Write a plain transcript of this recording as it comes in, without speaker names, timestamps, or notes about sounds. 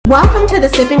Welcome to the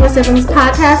Sipping with Siblings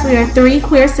podcast. We are three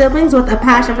queer siblings with a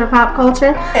passion for pop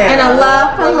culture and a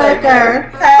love for liquor.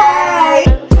 Hey!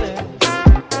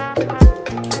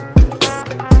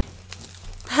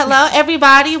 Hello,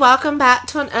 everybody. Welcome back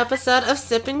to an episode of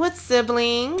Sipping with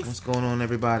Siblings. What's going on,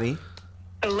 everybody?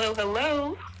 Hello,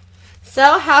 hello.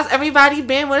 So, how's everybody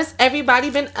been? What has everybody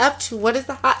been up to? What is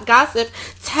the hot gossip?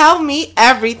 Tell me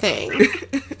everything.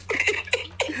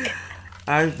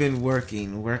 I've been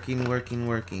working.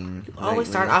 Always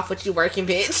start off with you working,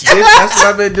 bitch. That's what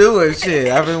I've been doing.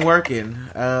 Shit, I've been working.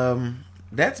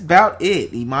 That's about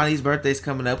it. Imani's birthday's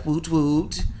coming up. Woot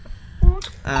woot.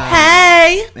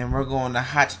 Hey! And we're going to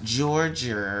Hot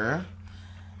Georgia.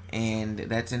 And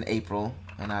that's in April.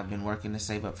 And I've been working to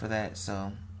save up for that.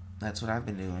 So, that's what I've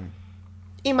been doing.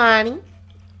 Imani?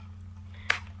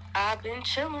 I've been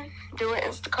chilling, doing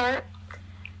Instacart,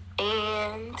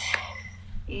 and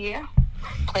yeah,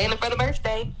 planning for the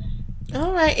birthday.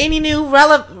 All right. Any new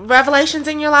revelations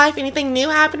in your life? Anything new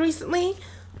happened recently?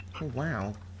 Oh,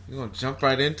 wow. You're going to jump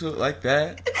right into it like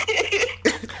that?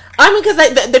 I mean, because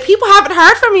the people haven't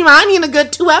heard from Imani in a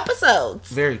good 2 episodes.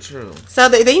 Very true. So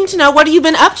they need to know, what have you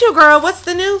been up to, girl?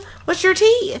 What's your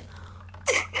tea?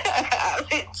 I've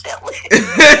been chilling.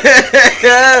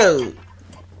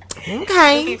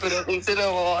 Okay. People don't need to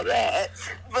know all that,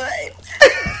 but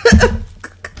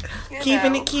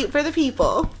keeping it cute for the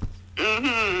people.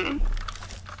 Mm-hmm.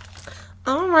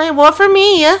 All right. Well, for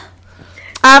me,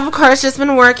 I've of course just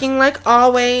been working like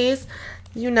always.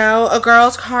 You know, A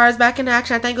Girl's Car is back in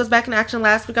action. I think it was back in action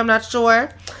last week. I'm not sure,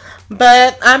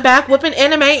 but I'm back whipping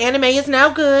anime. Anime is now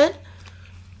good.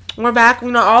 We're back.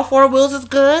 You know, all 4 wheels is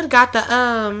good. Got the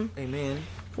Amen.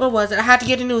 What was it? I had to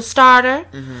get a new starter.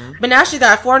 Mm-hmm. But now she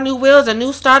got 4 new wheels, a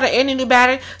new starter, and a new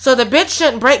battery. So the bitch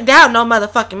shouldn't break down no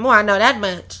motherfucking more. I know that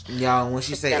much. Y'all, when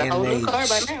she say anime, car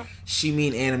by now. she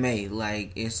mean anime.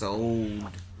 Like, it's old.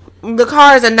 The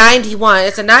car is a 91.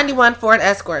 It's a 91 Ford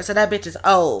Escort. So that bitch is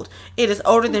old. It is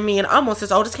older than me and almost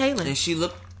as old as Kaylin. And she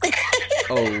look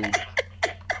old.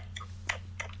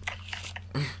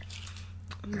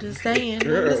 I'm just saying.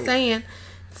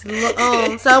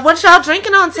 So what y'all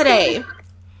drinking on today?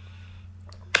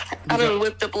 I done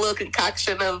whipped up a little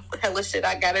concoction of hella shit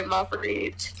I got in my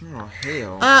fridge. Oh,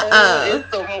 hell.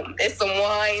 It's some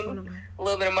wine, a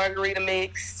little bit of margarita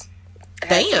mix.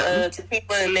 Damn. Two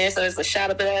people in there, so there's a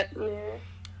shot of that.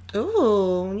 Yeah.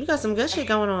 Ooh, you got some good shit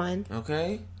going on.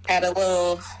 Okay. Had a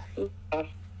little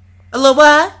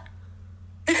what?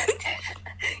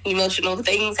 emotional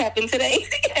things happened today.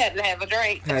 Had to have a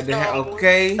drink.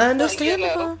 Okay.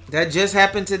 Understandable. That just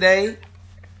happened today?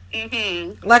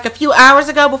 Mm-hmm. Like a few hours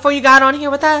ago before you got on here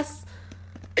with us?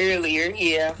 Earlier,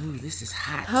 yeah. Ooh, this is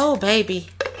hot. Oh, baby.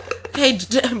 Okay,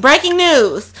 breaking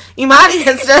news. Imani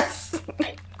has just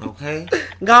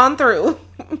gone through.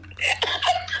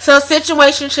 So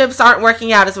situationships aren't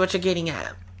working out is what you're getting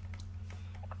at.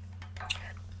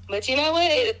 But you know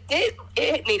what?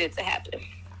 It needed to happen.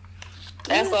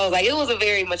 That's why I was like, it was a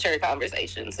very mature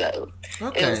conversation, so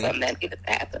it was something that needed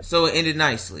to happen. So it ended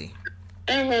nicely.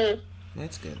 Mm-hmm.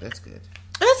 That's good.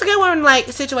 It's a good one, like,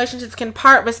 situationships can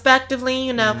part respectively,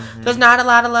 you know. There's not a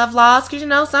lot of love lost, because, you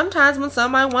know, sometimes when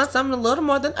somebody wants something a little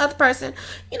more than the other person,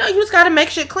 you know, you just got to make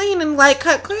shit clean and, like,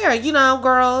 cut clear, you know,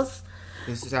 girls.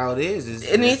 This is how it is.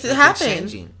 It needs to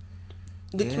happen.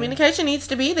 The communication needs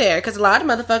to be there, because a lot of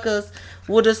motherfuckers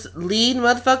will just lead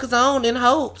motherfuckers on in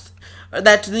hopes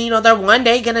that, you know, they're one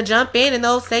day going to jump in and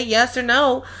they'll say yes or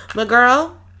no. But,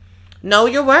 girl, know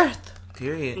your worth.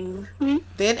 Period. Mm-hmm.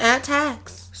 Then add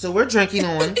tax. So we're drinking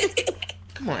on.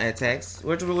 Come on, add tax.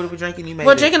 What are we drinking?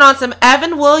 We're drinking on some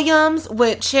Evan Williams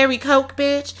with cherry Coke,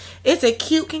 bitch. It's a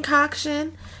cute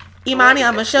concoction. Imani,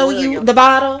 I'm gonna show you the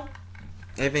bottle.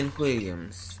 Evan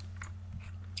Williams.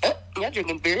 Y'all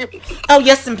drinking bourbon. Oh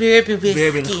yes, some bourbon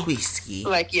whiskey. Bourbon whiskey.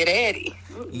 Like your daddy.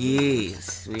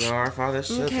 Yes, we are our father's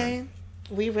children. Okay,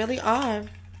 we really are.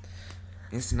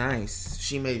 It's nice.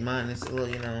 She made mine. It's a little,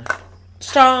 you know,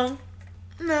 strong.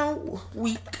 No,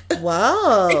 weak.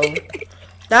 Whoa.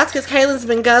 That's because Kaylin's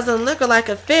been guzzling liquor like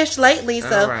a fish lately,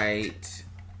 so. Alright.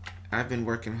 I've been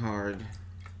working hard.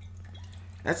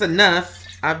 That's enough.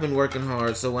 I've been working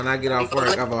hard, so when I get off work,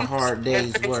 I have a hard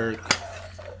day's work.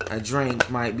 A drink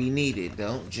might be needed.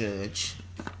 Don't judge.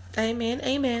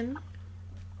 Amen.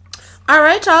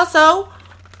 Alright, y'all, so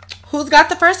who's got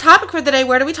the first topic for the day?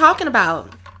 What are we talking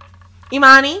about?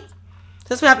 Imani?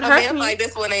 Since we haven't heard from you. Like,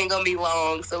 this one ain't gonna be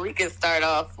long, so we can start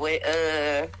off with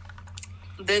the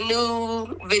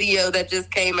new video that just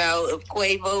came out of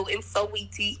Quavo and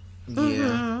Saweetie. Yeah.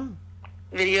 Mm-hmm.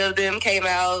 Video of them came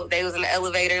out. They was in the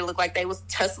elevator. Looked like they was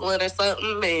tussling or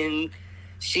something, and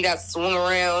she got swung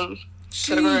around.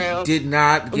 She to the ground. did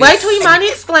not. Wait till Imani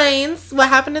explains what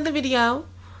happened in the video.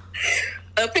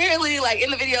 Apparently, like in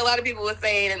the video, a lot of people were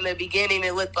saying in the beginning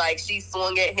it looked like she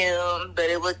swung at him, but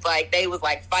it looked like they was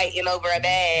like fighting over a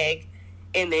bag,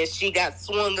 and then she got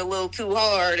swung a little too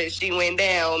hard and she went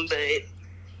down. But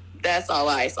that's all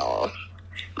I saw.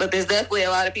 But there's definitely a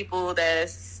lot of people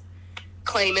that's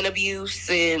claiming abuse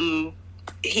and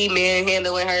he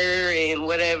manhandling her and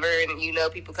whatever, and you know,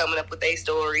 people coming up with their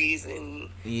stories, and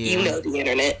you know the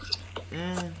internet.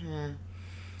 Mm-hmm.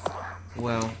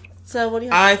 Well, so what do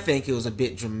you? I think it was a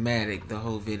bit dramatic. The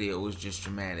whole video was just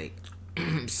dramatic.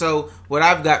 So what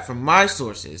I've got from my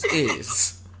sources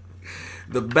is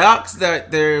the box that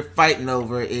they're fighting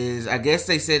over is, I guess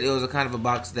they said it was a kind of a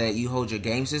box that you hold your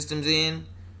game systems in.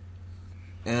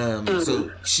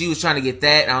 So she was trying to get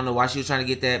that. I don't know why she was trying to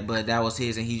get that, but that was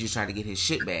his, and he just tried to get his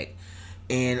shit back.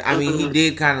 And I mean, he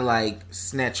did kind of like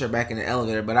snatch her back in the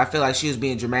elevator, but I feel like she was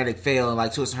being dramatic, fail, and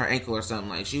like twisting her ankle or something.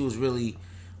 Like she was really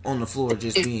on the floor,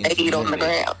 just being on the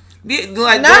ground. Yeah,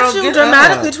 like, not girl, you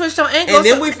dramatically twist your ankle, and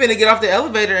then we finna get off the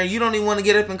elevator, and you don't even want to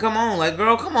get up and come on. Like,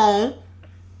 girl, come on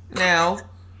now.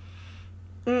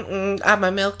 I'ma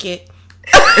milk it.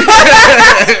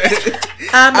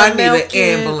 I need an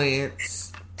ambulance.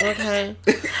 Okay.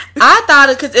 I thought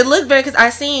it, because it looked very, because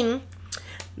I seen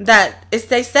that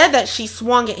they said that she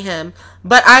swung at him,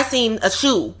 but I seen a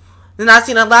shoe. Then I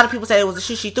seen a lot of people say it was a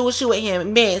shoe. She threw a shoe at him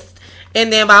and missed.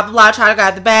 And then blah, blah, blah, tried to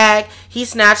grab the bag. He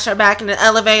snatched her back in the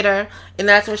elevator. And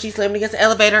that's when she slammed against the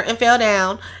elevator and fell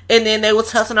down. And then they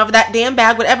was tussling over that damn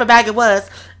bag, whatever bag it was.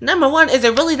 Number one, is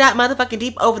it really that motherfucking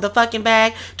deep over the fucking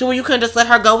bag to where you couldn't just let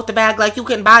her go with the bag like you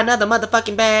couldn't buy another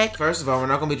motherfucking bag? First of all, we're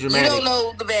not going to be dramatic. You don't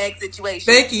know the bag situation.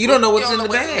 Thank you. You don't know what's in the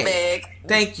bag.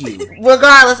 Thank you.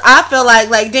 Regardless, I feel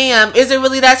like, damn, is it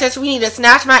really that serious? We need to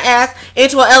snatch my ass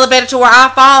into an elevator to where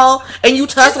I fall and you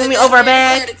tussling me over a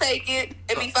bag? To take it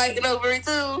and be fighting over it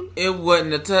too. It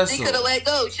wasn't a tussle. She could have let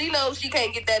go. She knows she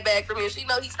can't get that bag from him. She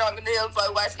knows he's stronger than him,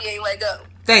 so why she ain't let go?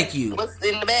 Thank you. What's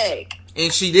in the bag?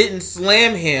 And she didn't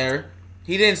slam her.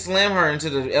 He didn't slam her into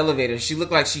the elevator. She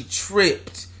looked like she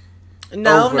tripped.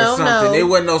 No. It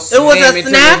wasn't no slam. It was a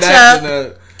snatch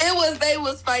up. They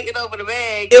was fighting over the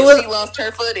bag. She lost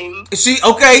her footing.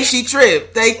 She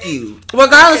tripped. Thank you.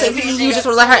 Regardless, if you just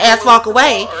would let her ass walk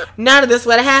away, none of this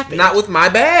would have happened. Not with my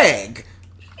bag.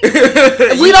 We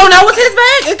don't know what's his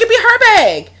bag. It could be her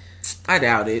bag. I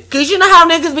doubt it. Because you know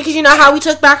how we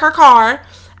took back her car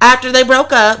after they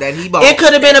broke up. That he bought. It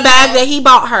could have been a bag that he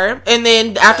bought her. And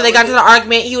then after they got into the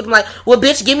argument, he would be like, well,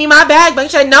 bitch, give me my bag. But she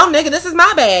said, no, nigga, this is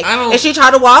my bag. And she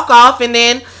tried to walk off, and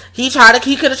then he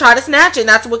could have tried to snatch it, and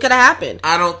that's what could have happened.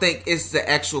 I don't think it's the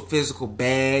actual physical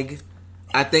bag.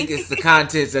 I think it's the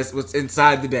contents that's what's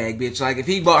inside the bag, bitch. Like, if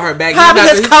he bought her bag... Probably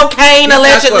his cocaine,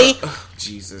 allegedly.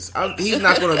 Jesus. He's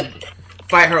not going to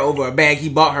fight her over a bag he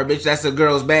bought her, bitch. That's a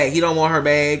girl's bag. He don't want her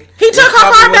bag. He took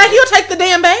her car back. He'll take the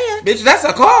damn bag. Bitch, that's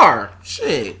a car.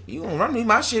 Shit. You gonna run me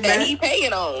my shit back? And he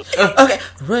paying on. Okay.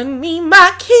 Run me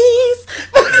my keys.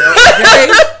 Okay.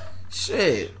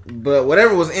 Shit. But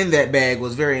whatever was in that bag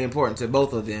was very important to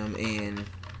both of them, and...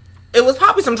 It was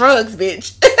probably some drugs,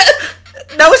 bitch.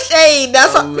 No shade.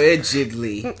 That's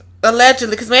allegedly.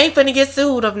 Allegedly, because we ain't finna get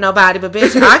sued of nobody, but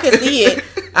bitch, I could see it.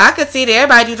 I could see that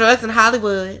everybody do drugs in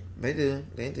Hollywood. They do.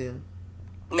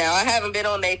 Now, I haven't been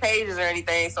on their pages or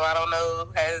anything, so I don't know.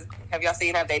 Have y'all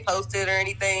seen, have they posted or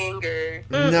anything? Or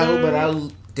No,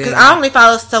 but because I only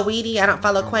follow Saweetie. I don't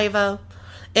follow Quavo.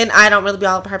 And I don't really be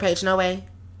all up her page, no way.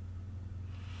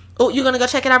 Oh, you gonna go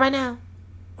check it out right now?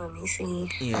 Let me see.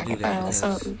 Yeah, do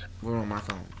that. We're on my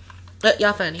phone.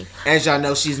 Y'all funny. As y'all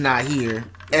know, she's not here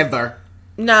ever.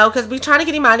 No, because we trying to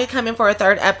get Imani to come in for a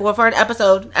for an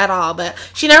episode at all, but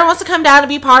she never wants to come down to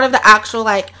be part of the actual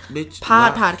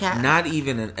podcast. Not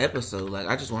even an episode. Like,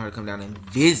 I just want her to come down and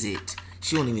visit.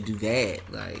 She won't even do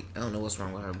that. Like, I don't know what's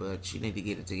wrong with her, but she need to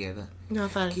get it together. No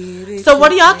funny. So, what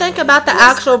do y'all think about the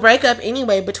actual breakup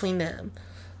anyway between them?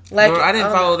 Like, girl, I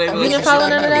didn't follow their relationship. You didn't follow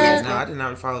none of that? No, I did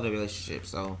not follow their relationship.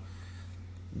 So,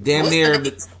 damn near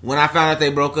when I found out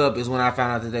they broke up is when I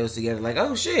found out that they was together. Like,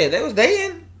 oh shit, they was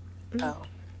dating. Oh.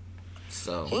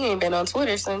 So he ain't been on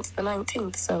Twitter since the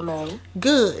 19th. So no.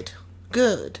 Good.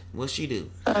 What'd she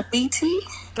do? BT.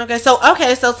 Okay, so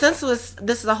since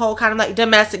this is a whole kind of like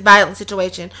domestic violence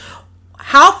situation,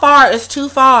 how far is too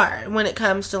far when it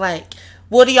comes to like,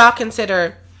 what do y'all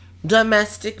consider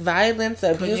domestic violence,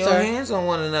 abuse? Putting your hands on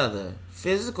one another,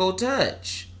 physical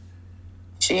touch.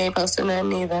 She ain't posting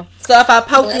nothing either. So if I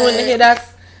poke you in the head,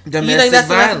 that's domestic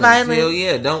violence. Hell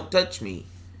yeah, don't touch me.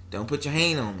 Don't put your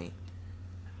hand on me.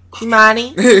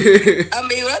 Imani? I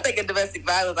mean, when I think of domestic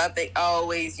violence, I think I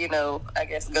always, I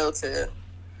guess go to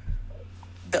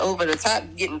the over the top,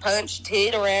 getting punched,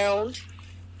 hit around,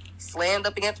 slammed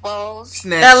up against walls,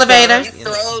 Snatched elevator,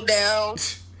 thrown down.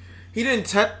 He didn't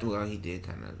touch. Well, he did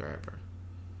kind of grab her.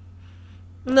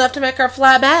 Enough to make her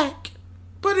fly back.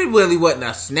 But it really wasn't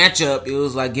a snatch up. It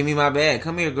was like, give me my bag.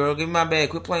 Come here, girl. Give me my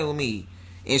bag. Quit playing with me.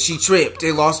 And she tripped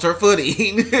and lost her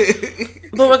footing.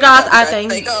 But regardless, I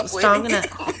think he's strong enough.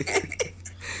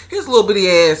 His little bitty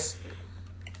ass.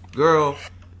 Girl,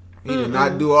 he did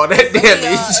not do all that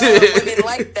damage. Women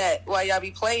like that while y'all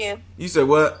be playing. You said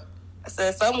what? I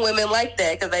said some women like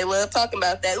that because they love talking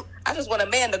about that. I just want a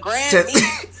man to grab me,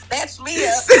 snatch me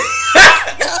up.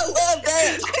 Y'all love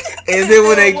that. And then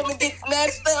when a woman gets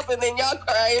snatched up and then y'all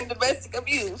cry in domestic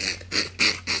abuse.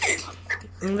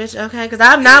 Bitch, okay, because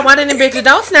I'm not one of them bitches.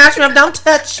 Don't snatch me up. Don't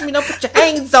touch me. Don't put your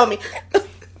hands on me.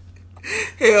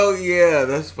 Hell yeah,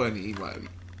 that's funny, Imani.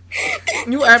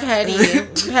 You are petty.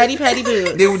 Petty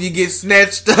boo. Then when you get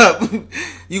snatched up,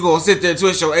 you gonna sit there,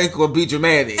 twist your ankle, and be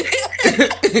dramatic.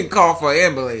 And call for an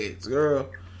ambulance, girl.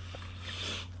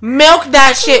 Milk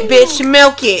that shit, bitch.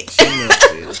 Milk it.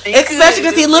 Especially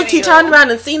because he turned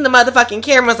around and seen the motherfucking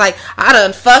camera. Was like, I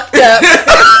done fucked up.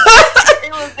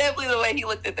 It was definitely the way he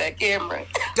looked at that camera.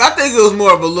 I think it was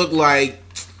more of a look like,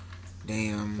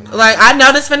 damn. Like, I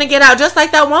know this finna get out. Just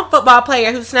like that one football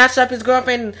player who snatched up his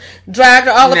girlfriend and dragged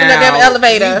her all up in the damn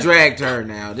elevator. He dragged her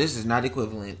now. This is not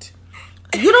equivalent.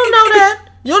 You don't know that.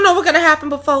 You don't know what's gonna happen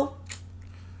before.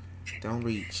 Don't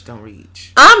reach.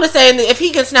 I'm just saying that if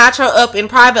he can snatch her up in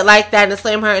private like that and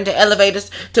slam her into elevators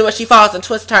to where she falls and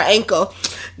twists her ankle,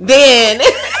 then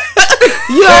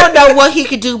you don't know what he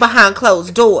could do behind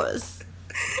closed doors.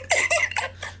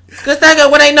 Cause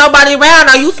when ain't nobody around,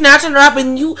 are you snatching her up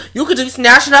and you could just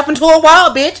snatch her up into a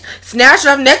wall, bitch. Snatch her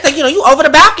up next thing you know, you over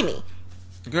the balcony.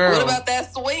 Girl. What about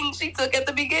that swing she took at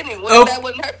the beginning? What if that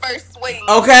wasn't her first swing?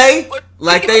 Okay.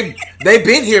 Like they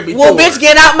been here before. Well, bitch,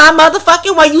 get out my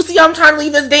motherfucking way. You see I'm trying to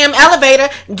leave this damn elevator.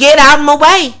 Get out of my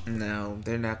way. No,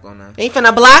 they're not gonna. They ain't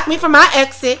finna block me from my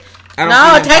exit.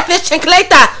 No, take this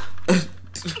chancleta.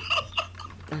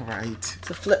 Alright. It's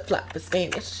a flip-flop for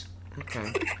Spanish.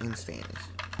 Okay, in Spanish.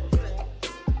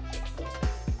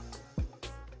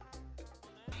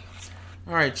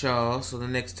 Alright, y'all. So the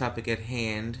next topic at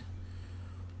hand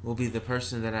will be the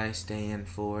person that I stand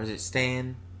for. Is it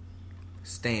stand?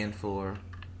 Stand for.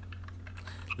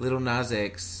 Lil Nas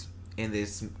X in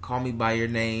this Call Me By Your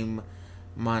Name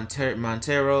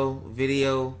Montero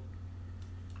video.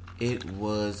 It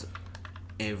was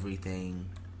everything.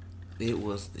 It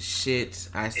was the shit.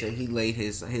 I said he laid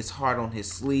his heart on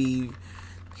his sleeve.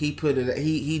 He put it.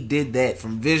 He did that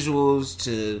from visuals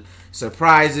to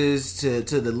surprises to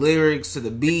the lyrics to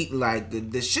the beat. Like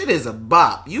the shit is a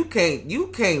bop. You can't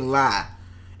lie.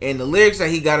 And the lyrics that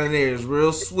he got in there is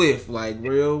real swift, like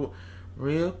real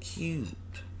cute.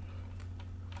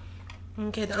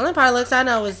 Okay, the only part of looks I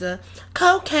know is the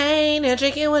cocaine and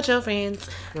drinking with your friends.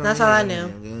 That's all I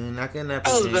know.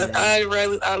 I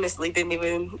really honestly didn't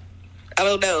even. I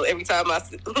don't know. Every time I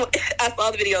saw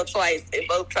the video twice, and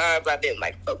both times I didn't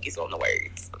focus on the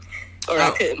words, or I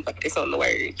couldn't focus on the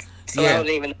words. So I don't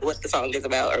even know what the song is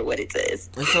about or what it says.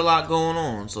 There's a lot going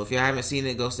on. So if you haven't seen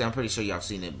it, go see. I'm pretty sure y'all have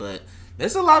seen it, but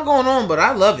there's a lot going on. But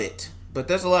I love it. But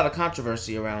there's a lot of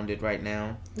controversy around it right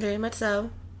now. Very much so.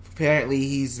 Apparently,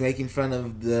 he's making fun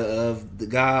of the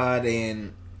God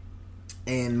and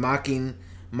mocking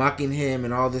him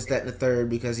and all this, that, and the third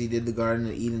because he did the Garden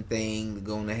of Eden thing, the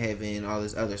going to heaven, all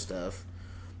this other stuff.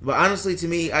 But honestly, to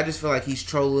me, I just feel like he's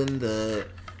trolling the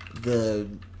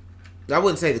I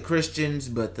wouldn't say the Christians,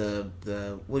 but the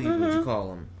what would you call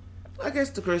them? I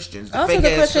guess the Christians. Also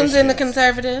the Christians and the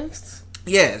conservatives.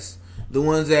 Yes, the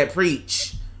ones that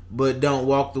preach but don't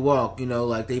walk the walk. You know,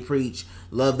 like they preach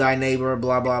love thy neighbor,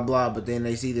 blah blah blah, but then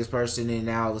they see this person and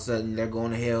now all of a sudden they're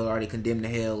going to hell, already condemned to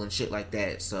hell and shit like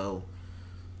that. So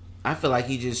I feel like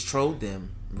he just trolled them.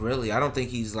 Really, I don't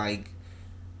think he's like.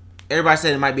 Everybody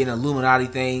said it might be an Illuminati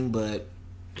thing, but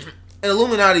an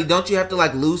Illuminati, don't you have to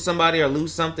lose somebody or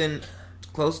lose something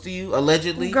close to you?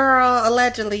 Allegedly, girl.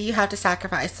 Allegedly, you have to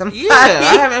sacrifice somebody. Yeah,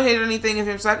 I haven't heard anything of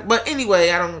him. But anyway,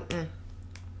 I don't.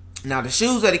 Now the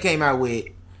shoes that he came out with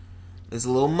is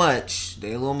a little much.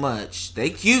 They a little much. They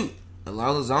cute. As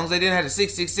long as they didn't have the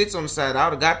 666 on the side, I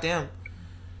would have got them.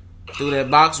 Threw that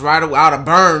box right away. I would have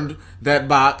burned that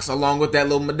box along with that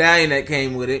little medallion that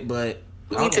came with it. But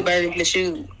you need to burn the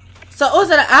shoe. So, is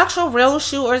it an actual real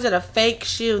shoe or is it a fake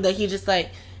shoe that he just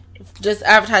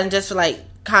advertising just for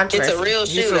controversy? It's a real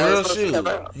shoe. It's a real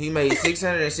shoe. He made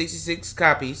 666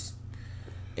 copies.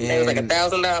 And it was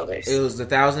 $1,000. It was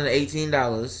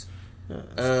 $1,018.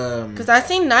 Because I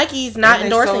seen Nike's not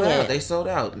endorsing it. They sold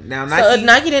out. Now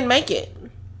Nike didn't make it.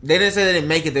 They didn't say they didn't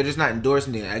make it. They're just not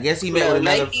endorsing it. I guess he met with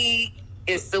another. Nike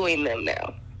is suing them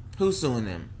now. Who's suing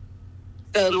them?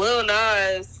 So Lil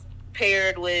Nas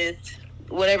paired with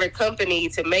whatever company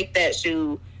to make that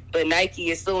shoe, but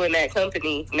Nike is suing that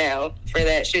company now for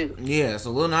that shoe. Yeah,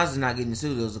 so Lil Nas is not getting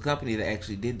sued. It was the company that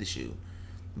actually did the shoe.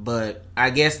 But I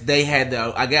guess they had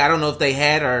I don't know if they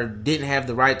had or didn't have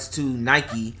the rights to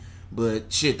Nike,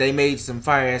 but shit, they made some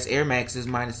fire-ass Air Maxes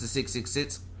minus the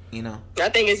 666, you know. I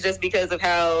think it's just because of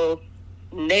how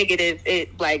negative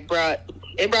it brought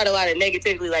a lot of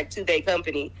negativity to their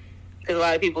company, because a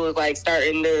lot of people was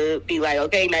starting to be like,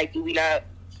 okay, Nike, we not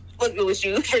fucking with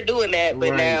you for doing that,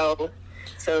 but right.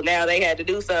 now they had to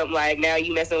do something now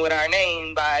you messing with our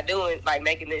name by doing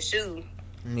making this shoe.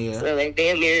 Yeah. So they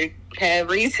damn near have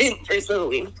reason for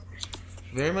suing.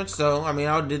 Very much so. I mean,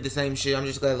 I did the same shit. I'm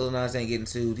just glad Lil Nas ain't getting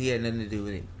sued. He had nothing to do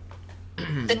with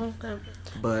it.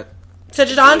 But so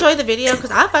did y'all enjoy the video?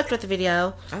 Because I fucked with the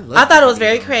video. I thought it was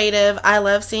very creative. I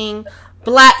love seeing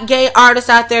black gay artists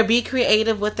out there be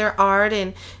creative with their art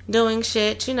and doing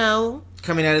shit, you know.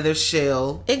 Coming out of their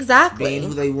shell. Exactly. Being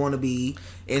who they want to be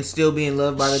and still being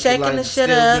loved by being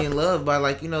loved by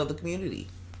the community.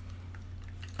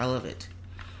 I love it.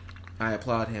 I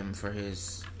applaud him for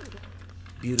his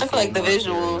beautiful. I feel the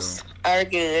visuals are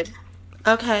good.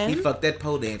 Okay. He fucked that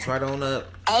pole dance right on up.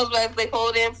 I was about to say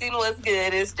pole dancing was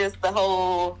good. It's just the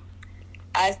whole.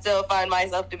 I still find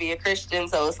myself to be a Christian,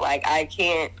 so it's I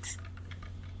can't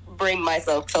bring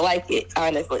myself to like it.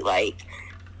 Honestly, I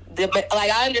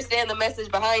understand the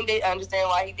message behind it. I understand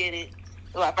why he did it.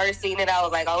 When I first seen it, I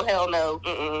was like, oh hell no.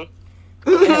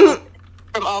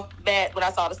 From off the bat, when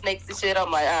I saw the snakes and shit,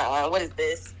 I'm like, what is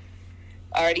this?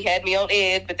 Already had me on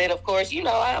edge, but then of course,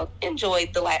 I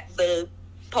enjoyed the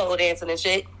pole dancing and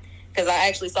shit, because I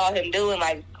actually saw him doing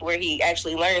where he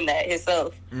actually learned that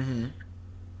himself. Mm-hmm.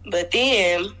 But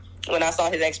then when I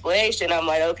saw his explanation, I'm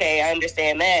like, okay, I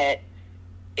understand that.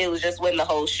 It was just when the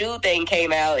whole shoe thing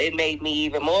came out, it made me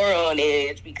even more on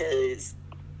edge, because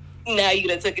now you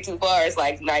done took it too far. It's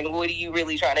what are you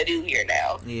really trying to do here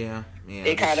now? Yeah.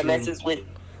 It kind of messes with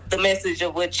the message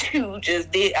of what you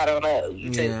just did. I don't know.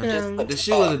 The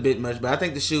shoe was a bit much, but I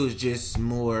think the shoe is just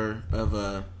more of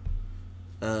a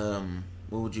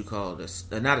what would you call this?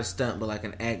 Not a stunt, but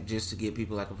an act just to get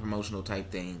people a promotional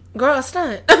type thing. Girl, a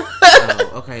stunt.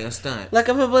 Oh, okay, a stunt. Like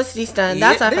a publicity stunt.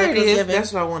 Yeah, that's what I was giving.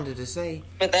 That's what I wanted to say.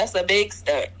 But that's a big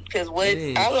stunt, because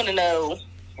I want to know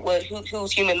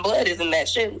whose human blood is in that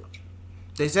shoe.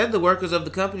 They said the workers of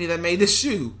the company that made the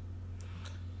shoe.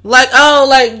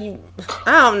 I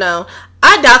don't know.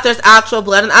 I doubt there's actual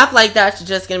blood, and I feel like that's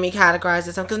just going to be categorized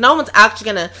as something, because no one's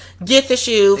actually going to get the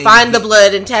shoe, find the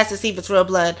blood, and test to see if it's real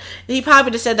blood. He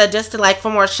probably just said that just to,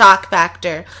 for more shock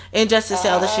factor, and just to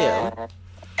sell the shoe.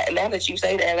 Now that you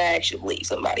say that, I actually believe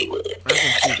somebody would. I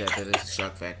can see that it's a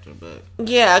shock factor, but...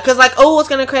 Yeah, because, it's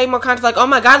going to create more content. Oh,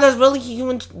 my God, there's really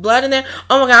human blood in there.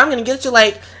 Oh, my God, I'm going to get you,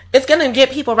 it's going to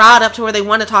get people riled up to where they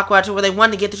want to talk about it, to where they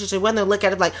want to get the shoe, when they look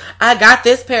at it I got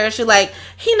this pair of shoe.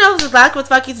 He knows exactly what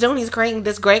the fuck he's doing. He's creating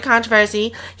this great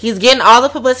controversy. He's getting all the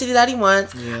publicity that he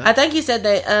wants. Yeah. I think he said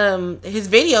that his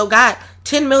video got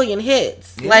 10 million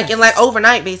hits. Yes. In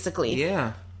overnight, basically.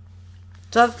 Yeah.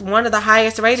 So that's one of the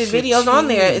highest rated videos on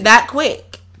there that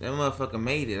quick. That motherfucker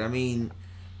made it. I mean,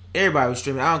 everybody was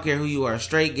streaming. I don't care who you are.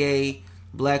 Straight, gay,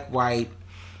 black, white,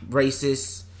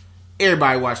 racist.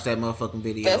 Everybody watched that motherfucking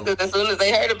video. That's because as soon as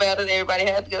they heard about it, everybody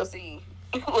had to go see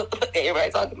what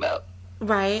everybody's talking about.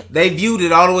 Right. They viewed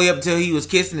it all the way up until he was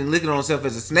kissing and licking on himself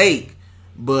as a snake.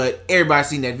 But everybody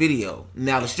seen that video.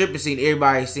 Now the stripper scene,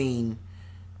 everybody seen,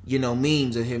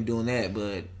 memes of him doing that,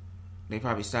 but they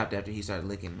probably stopped after he started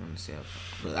licking on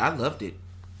himself. But I loved it.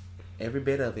 Every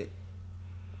bit of it.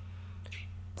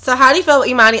 So how do you feel,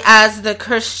 Imani, as the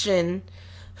Christian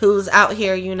who's out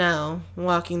here,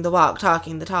 walking the walk,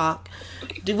 talking the talk?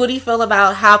 What do you feel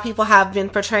about how people have been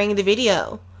portraying the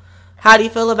video? How do you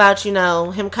feel about,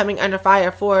 him coming under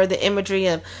fire for the imagery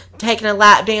of taking a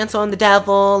lap dance on the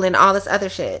devil and all this other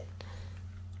shit?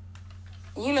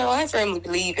 I firmly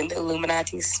believe in the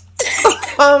Illuminatis.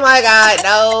 Oh my God,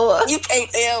 no. You can't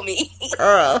tell me.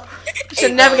 Girl.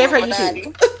 Should never give her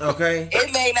YouTube. Okay.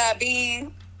 It may not be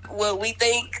what we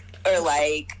think, or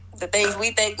the things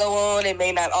we think go on. It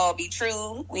may not all be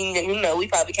true. We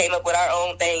probably came up with our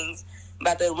own things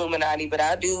about the Illuminati, but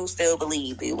I do still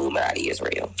believe the Illuminati is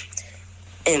real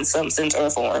in some sense or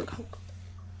form.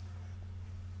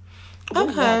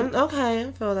 Okay,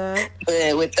 I feel that.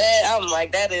 But with that,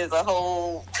 I'm that is a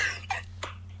whole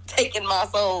taking my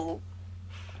soul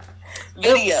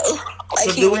video.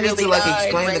 So do we need to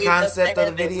explain the concept of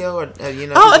the video, or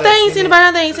Oh, if they ain't seen it by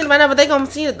now, they ain't seen it by now. But they gonna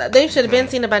see it. They should have been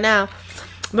seen it by now.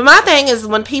 But my thing is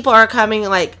when people are coming,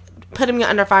 like, putting me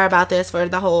under fire about this for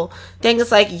the whole thing,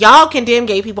 it's like, y'all condemn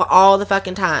gay people all the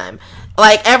fucking time.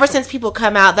 Like, ever since people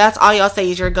come out, that's all y'all say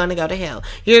is you're gonna go to hell.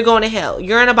 You're going to hell.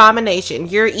 You're an abomination.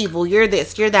 You're evil. You're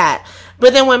this. You're that.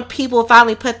 But then when people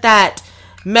finally put that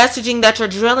messaging that you're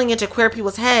drilling into queer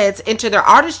people's heads, into their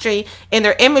artistry and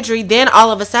their imagery, then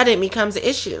all of a sudden it becomes an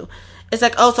issue. It's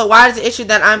like, oh, so why is the issue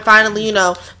that I'm finally, you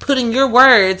know, putting your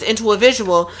words into a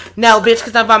visual? No, bitch,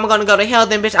 because if I'm going to go to hell,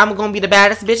 then, bitch, I'm going to be the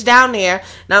baddest bitch down there.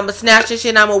 And I'm going to snatch this shit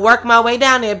and I'm going to work my way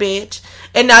down there, bitch.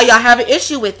 And now y'all have an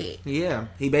issue with it. Yeah.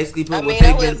 He basically put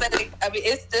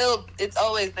it's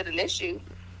always been an issue.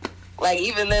 Like,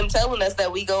 even them telling us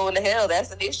that we going to hell,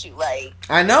 that's an issue. Like,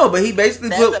 I know, but he basically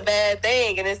that's a bad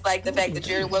thing. And it's like the fact that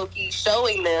you're low-key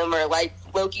showing them or, like,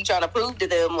 low-key trying to prove to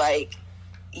them, like,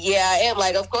 yeah, I am.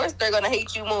 Like, of course they're going to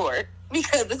hate you more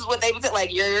because this is what they said.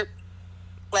 Like, you're,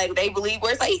 like, they believe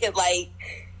we're Satan. Like,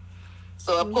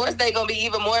 so of course they're going to be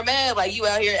even more mad. Like, you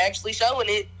out here actually showing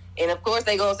it. And of course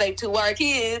they going to say to our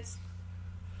kids,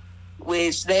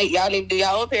 which y'all need to do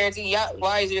y'all own parenting.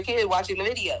 Why is your kid watching the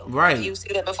video? Right. If you've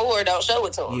seen it before, don't show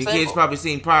it to them. Your kid's probably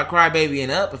seen Crybaby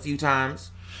and Up a few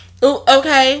times. Oh,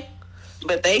 okay.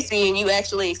 But they seeing you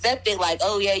actually accept it, like,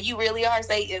 oh yeah, you really are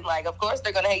Satan. Like, of course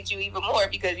they're gonna hate you even more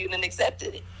because you didn't accept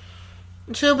it.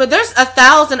 True, but there's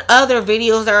 1,000 other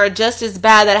videos that are just as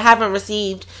bad that haven't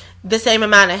received the same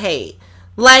amount of hate.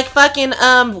 Like fucking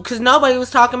because nobody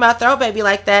was talking about Throw Baby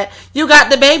like that. You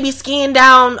got the baby skiing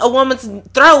down a woman's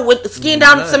throat with skiing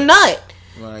down some nut.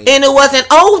 Right. And it wasn't,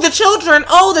 oh, the children,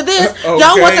 oh, the this. Okay.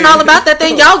 Y'all wasn't all about that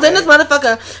thing. Y'all in this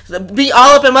motherfucker be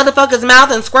all up in motherfucker's mouth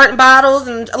and squirting bottles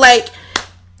and like.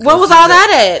 What was all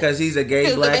that at? Because he's a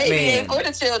gay black man. Ain't for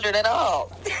the children at all.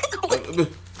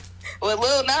 When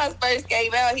Lil Nas first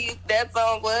came out, that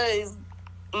song was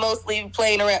mostly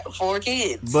playing around for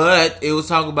kids. But it was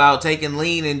talking about taking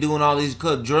lean and doing all these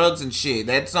drugs and shit.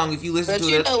 That song, if you listen to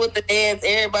it. But you know, with the dance,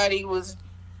 everybody was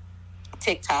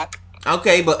TikTok.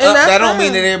 Okay, but Up, that don't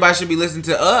mean that everybody should be listening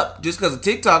to Up just because of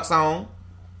TikTok song.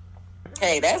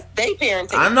 Hey, that's they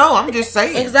parenting. I know, I'm just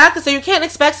saying. Exactly, so you can't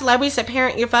expect celebrities to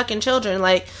parent your fucking children.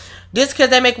 Like, just because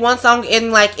they make one song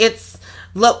and, like, it's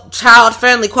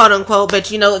child-friendly, quote-unquote, but,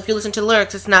 you know, if you listen to the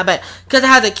lyrics, it's not. But because it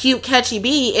has a cute, catchy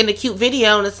beat and a cute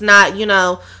video and it's not, you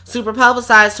know, super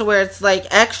publicized to where it's, like,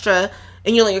 extra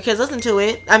and you let your kids listen to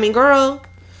it. I mean, girl,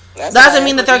 that doesn't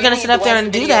mean that they're going to sit up there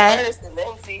and do that. First and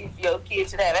then see if your kids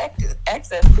should have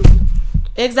access to it.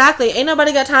 Exactly. Ain't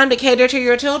nobody got time to cater to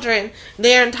your children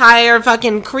their entire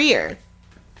fucking career.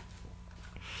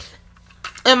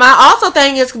 And my also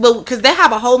thing is, because they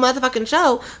have a whole motherfucking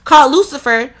show called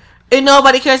Lucifer, and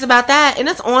nobody cares about that, and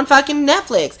it's on fucking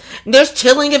Netflix. There's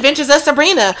Chilling Adventures of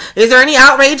Sabrina. Is there any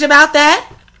outrage about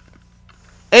that?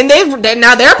 And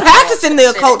they're practicing the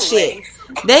occult shit.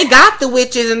 They got the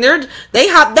witches, and they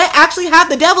actually have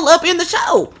the devil up in the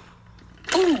show.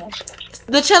 Ooh.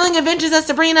 The Chilling Adventures of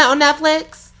Sabrina on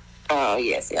Netflix. Oh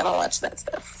yes, I don't watch that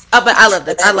stuff. Oh, but I love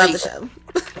that. I love the show.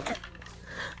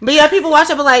 But yeah, people watch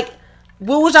it. But like,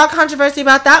 what was y'all controversy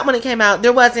about that when it came out?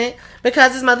 There wasn't,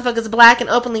 because this motherfucker's black and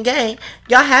openly gay.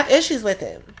 Y'all have issues with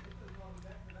it.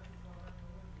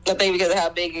 I think because of how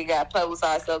big it got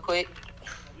publicized so quick.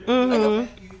 Mm-hmm.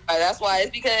 That's why.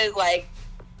 It's because like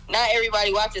not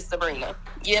everybody watches Sabrina.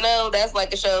 You know, that's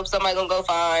like a show somebody gonna go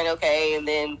find, okay, and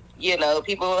then, you know,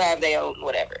 people have their own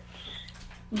whatever.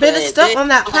 But it's stuck on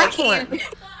that platform.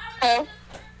 Huh?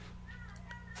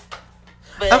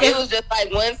 But okay. It was just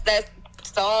like once that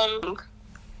song,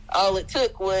 all it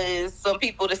took was some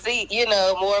people to see, you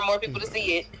know, more and more people to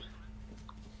see it.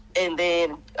 And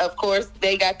then, of course,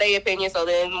 they got their opinion, so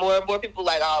then more and more people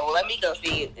like, oh, well, let me go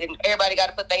see it. And everybody got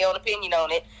to put their own opinion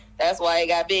on it. That's why it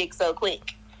got big so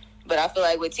quick. But I feel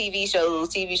like with TV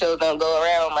shows don't go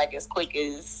around like as quick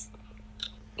as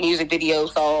music video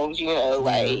songs, you know,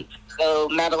 like, so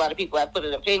not a lot of people have put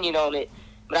an opinion on it.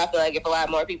 But I feel like if a lot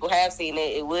more people have seen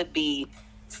it, it would be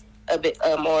a bit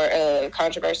more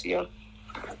controversial.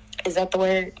 Is that the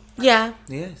word? Yeah.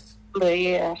 Yes. But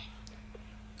yeah.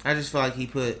 I just feel like he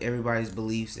put everybody's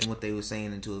beliefs and what they were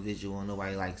saying into a visual and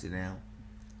nobody likes it now.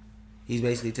 He's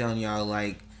basically telling y'all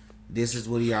like, this is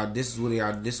what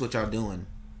y'all doing.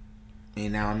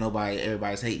 And now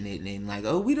everybody's hating it and like,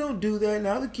 oh, we don't do that.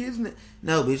 Now the kids,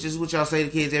 no, but it's just what y'all say to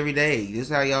kids every day. This is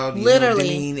how y'all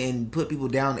demean and put people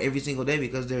down every single day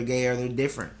because they're gay or they're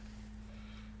different.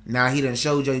 Now he done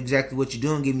showed you exactly what you're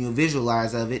doing, giving you a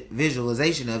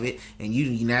visualization of it, and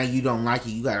you don't like it.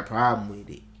 You got a problem with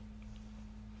it.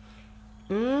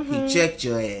 Mm-hmm. He checked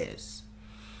your ass.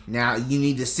 Now you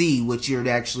need to see what you're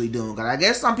actually doing. Cause I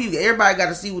guess some people, everybody got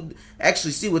to see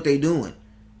what they doing.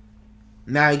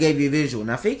 Now he gave you a visual.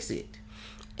 Now fix it.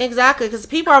 Exactly, because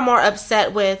people are more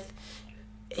upset with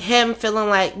him feeling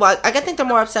like, well, I think they're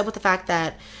more upset with the fact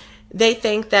that they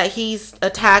think that he's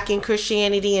attacking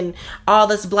Christianity and all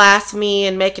this blasphemy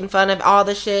and making fun of all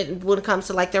the shit when it comes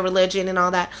to like their religion and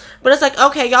all that. But it's like,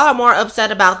 okay, y'all are more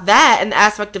upset about that and the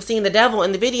aspect of seeing the devil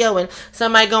in the video and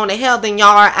somebody going to hell than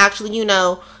y'all are actually, you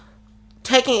know,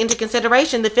 taking into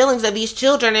consideration the feelings of these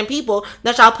children and people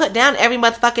that y'all put down every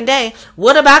motherfucking day.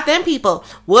 What about them people?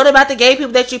 What about the gay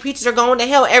people that you preachers are going to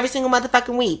hell every single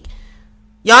motherfucking week?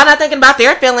 Y'all not thinking about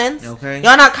their feelings. Okay.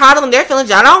 Y'all not coddling their feelings.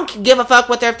 Y'all don't give a fuck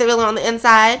what they're feeling on the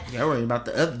inside. Y'all worried about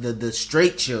the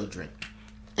straight children.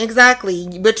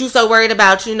 Exactly. But you so worried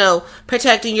about, you know,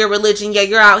 protecting your religion. Yeah,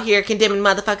 you're out here condemning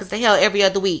motherfuckers to hell every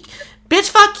other week. Bitch,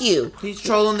 fuck you. He's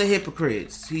trolling the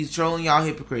hypocrites. He's trolling y'all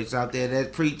hypocrites out there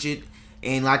that preach it.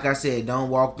 And like I said, don't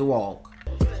walk the walk.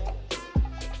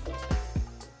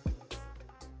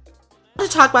 I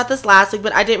wanted to talk about this last week,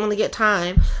 but I didn't really get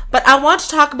time. But I want to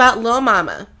talk about Lil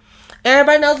Mama.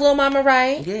 Everybody knows Lil Mama,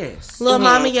 right? Yes. Lil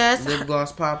Mama, yes. Lip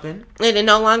gloss popping. And it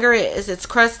no longer is. It's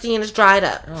crusty and it's dried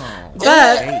up. Oh,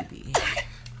 but baby.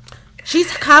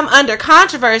 She's come under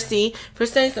controversy for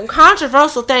saying some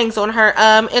controversial things on her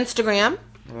Instagram.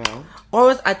 Well.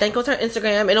 I think it was her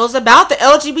Instagram, and it was about the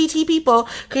LGBT people,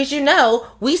 because, you know,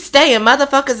 we stay in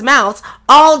motherfuckers' mouths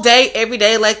all day, every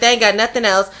day, like they ain't got nothing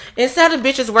else. Instead of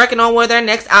bitches working on where their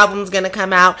next album's gonna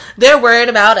come out, they're worried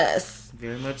about us.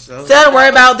 Very much so. Instead of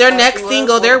worried about their next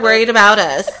single, they're worried about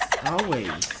us.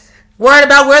 Always. Worried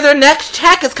about where their next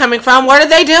check is coming from. What are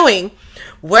they doing?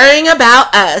 Worrying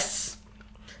about us.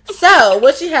 So,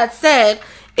 what she had said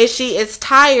is she is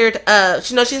tired of,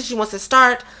 she wants to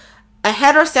start a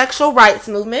heterosexual rights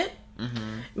movement,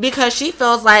 because she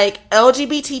feels like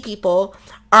LGBT people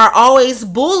are always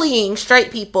bullying straight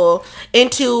people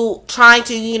into trying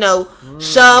to, you know,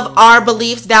 shove our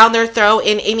beliefs down their throat.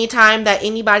 And anytime that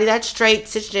anybody that's straight,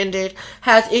 cisgendered,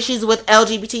 has issues with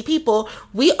LGBT people,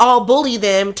 we all bully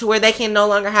them to where they can no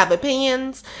longer have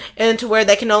opinions and to where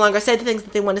they can no longer say the things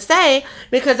that they want to say,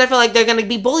 because I feel like they're going to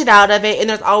be bullied out of it, and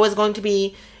there's always going to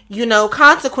be, you know,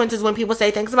 consequences when people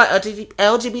say things about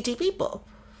LGBT people.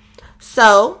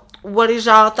 So, what is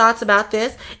y'all thoughts about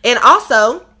this? And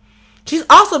also, she's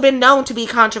also been known to be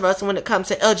controversial when it comes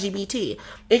to LGBT.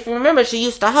 If you remember, she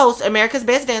used to host America's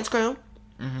Best Dance Crew.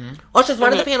 Or she was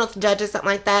one of the panel judges, something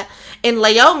like that. And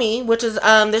Laomi, which is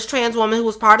this trans woman who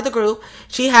was part of the group,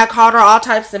 she had called her all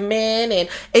types of men, and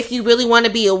if you really want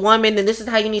to be a woman, then this is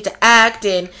how you need to act,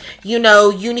 and, you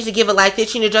know, you need to give it like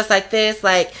this, you need to dress like this,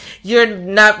 like, you're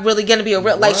not really going to be a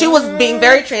real, like, she was being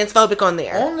very transphobic on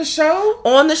there. On the show?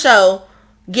 On the show,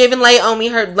 giving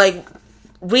Laomi her, like,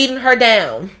 reading her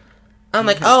down. I'm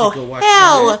like, oh,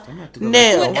 hell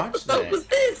no. What was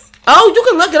this? Oh, you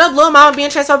can look it up. Lil Mama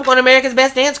being transphobic on America's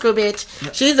Best Dance Crew, bitch.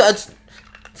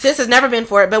 Sis has never been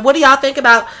for it. But what do y'all think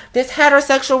about this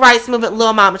heterosexual rights movement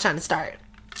Lil Mama trying to start?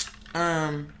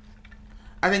 I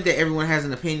think that everyone has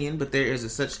an opinion, but there is a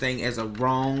such thing as a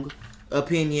wrong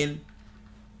opinion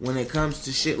when it comes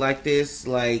to shit like this.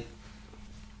 Like,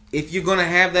 if you're gonna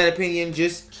have that opinion,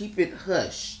 just keep it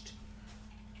hushed.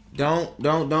 Don't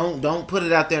put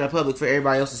it out there in the public for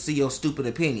everybody else to see your stupid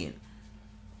opinion.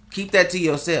 Keep that to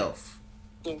yourself.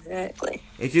 Exactly.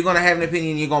 If you're going to have an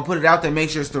opinion, you're going to put it out there, make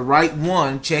sure it's the right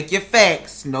one. Check your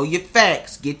facts. Know your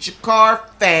facts. Get your car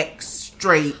facts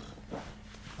straight.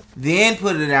 Then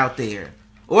put it out there.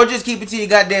 Or just keep it to your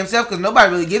goddamn self, because nobody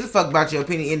really gives a fuck about your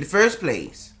opinion in the first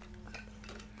place.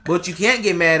 What you can't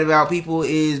get mad about people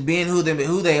is being who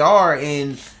they are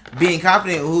and being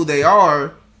confident in who they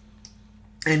are.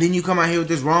 And then you come out here with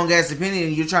this wrong ass opinion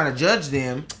and you're trying to judge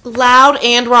them. Loud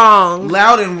and wrong.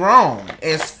 Loud and wrong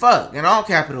as fuck in all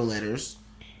capital letters.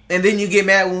 And then you get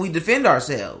mad when we defend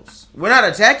ourselves. We're not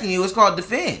attacking you. It's called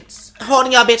defense.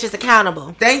 Holding y'all bitches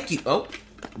accountable. Thank you. Oh,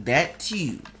 that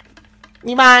too.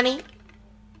 Imani?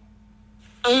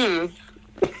 I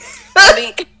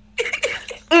mean,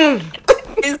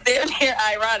 it's damn near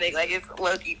ironic. Like, it's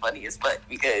low-key funny as fuck,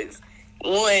 because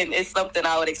one, it's something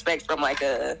I would expect from like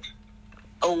a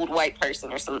old white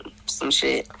person or some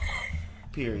shit.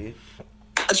 Period.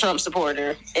 A Trump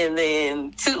supporter. And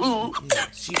then two,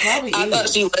 she probably I is. thought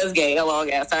she was gay a long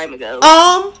ass time ago.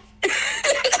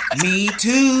 Me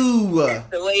too.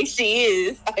 The way she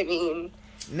is, I mean,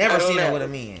 never seen her with a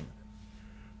man.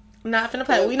 Not finna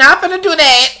play. We not finna do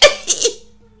that.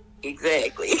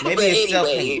 Exactly. Maybe but it's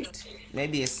anyway,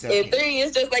 self-hate. And three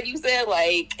is just like you said,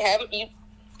 like,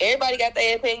 everybody got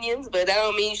their opinions, but that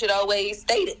don't mean you should always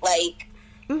state it. Like,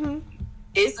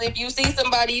 it's if you see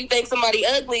somebody, you think somebody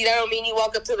ugly, that don't mean you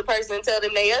walk up to the person and tell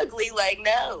them they ugly. Like,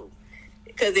 no.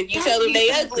 Because if you tell them they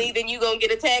ugly, then you gonna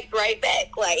get attacked right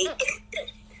back. Like,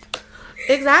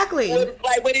 exactly.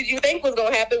 What did you think was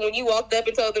gonna happen when you walked up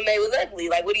and told them they was ugly?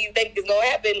 Like, what do you think is gonna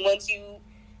happen once you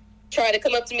try to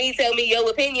come up to me, tell me your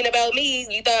opinion about me?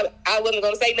 You thought I wasn't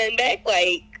gonna say nothing back?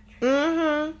 Like,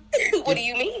 what do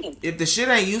you mean? If the shit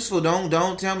ain't useful,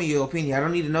 don't tell me your opinion. I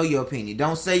don't need to know your opinion.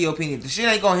 Don't say your opinion. If the shit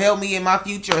ain't gonna help me in my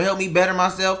future or help me better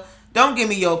myself, don't give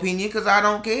me your opinion because I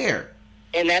don't care.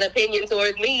 And that opinion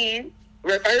towards me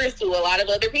refers to a lot of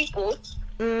other people.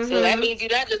 So that means you're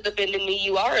not just offending me,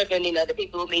 you are offending other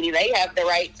people, meaning they have the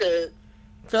right to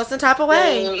feel some type of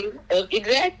way.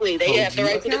 Exactly. They have the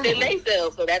right to defend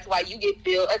themselves. So that's why you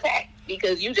feel attacked.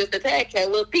 Because you just attacked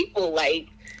hella people. Like,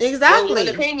 exactly. One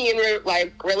opinion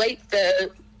relates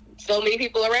to so many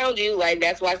people around you. Like,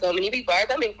 that's why so many people are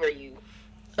coming for you.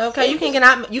 Okay, you can't get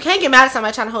mad at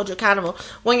somebody trying to hold you accountable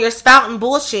when you're spouting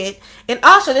bullshit. And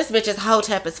also, this bitch is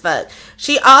hotep as fuck.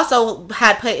 She also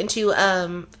had put into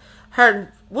her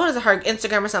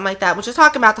Instagram or something like that, which is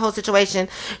talking about the whole situation.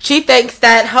 She thinks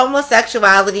that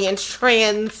homosexuality and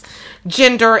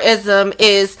transgenderism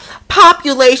is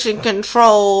population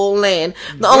control, and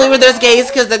the only way there's gays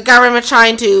because the government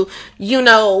trying to,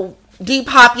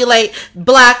 depopulate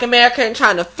Black America and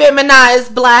trying to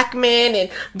feminize Black men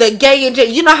and the gay and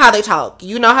you know how they talk.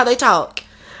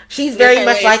 She's very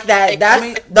much like that.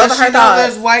 Those are her thoughts.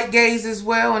 There's white gays as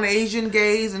well, and Asian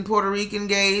gays, and Puerto Rican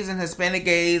gays, and Hispanic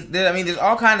gays. There's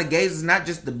all kind of gays. It's not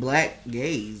just the Black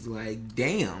gays. Like,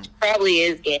 damn. Probably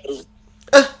is gay.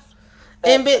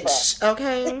 And bitch,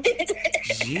 okay.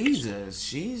 Jesus,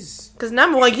 she's... Because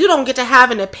number one, you don't get to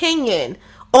have an opinion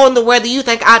on the whether you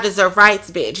think I deserve rights,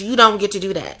 bitch. You don't get to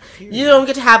do that. Period. You don't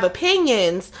get to have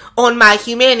opinions on my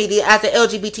humanity as an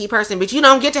LGBT person, but you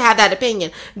don't get to have that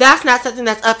opinion. That's not something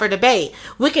that's up for debate.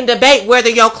 We can debate whether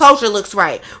your closure looks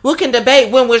right. We can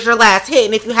debate when was your last hit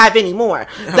and if you have any more.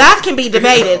 That can be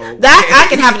debated. That I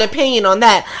can have an opinion on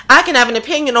that. I can have an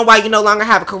opinion on why you no longer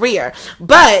have a career.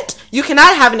 But you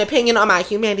cannot have an opinion on my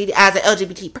humanity as an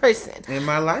LGBT person. And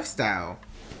my lifestyle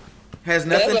has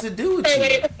nothing to do with you.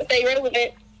 Stay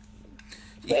relevant.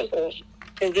 Because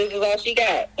this is all she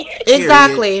got.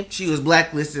 Exactly. She was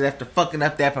blacklisted after fucking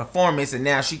up that performance, and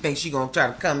now she thinks she gonna try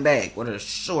to come back with her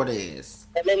short ass.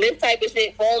 And then this type of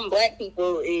shit from Black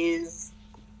people is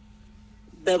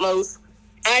the most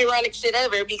ironic shit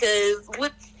ever, because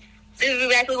this is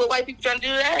exactly what white people trying to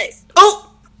do to us.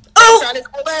 They're trying to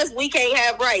tell us we can't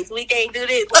have rights, we can't do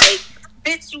this. Like,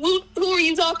 bitch, who are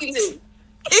you talking to?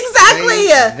 Exactly.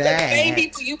 The same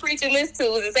people you preaching this to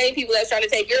is the same people that's trying to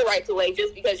take your rights away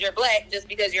just because you're Black, just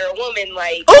because you're a woman.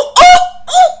 Like,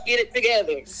 get it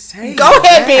together. Go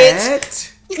ahead,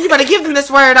 bitch. You better give them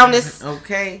this word on this.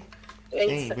 Okay. They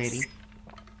ain't ready.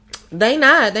 They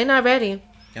not ready.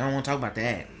 I don't want to talk about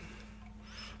that.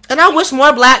 And I wish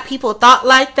more Black people thought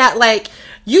like that. Like,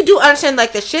 you do understand,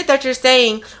 like, the shit that you're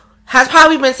saying has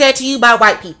probably been said to you by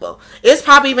white people. It's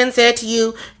probably been said to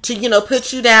you to,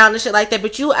 put you down and shit like that.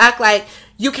 But you act like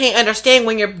you can't understand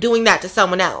when you're doing that to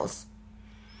someone else.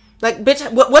 Like,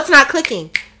 bitch, what's not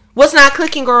clicking? What's not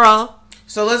clicking, girl?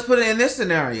 So let's put it in this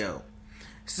scenario.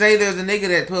 Say there's a nigga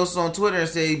that posts on Twitter and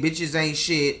say, bitches ain't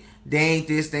shit. They ain't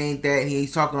this, they ain't that. And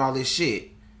he's talking all this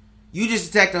shit. You just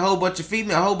attacked a whole bunch of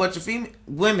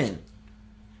women.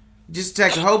 Just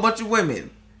attacked a whole bunch of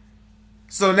women.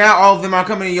 So now all of them are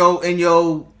coming in your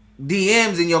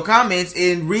DMs and your comments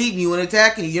and reading you and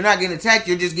attacking you. You're not getting attacked.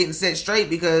 You're just getting set straight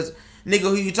because nigga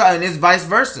who you talking, and it's vice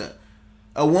versa.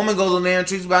 A woman goes on there and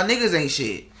treats about niggas ain't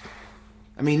shit.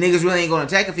 I mean, niggas really ain't going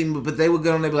to attack a female, but they would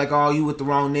go on there and be like, oh, you with the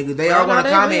wrong nigga. They are going to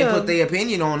comment and put their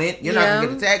opinion on it. You're not going to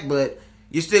get attacked, but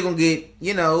you're still going to get,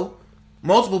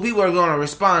 multiple people are going to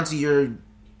respond to your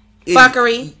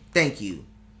fuckery. Thank you.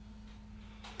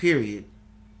 Period.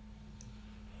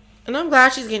 And I'm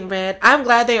glad she's getting red. I'm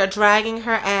glad they are dragging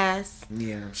her ass.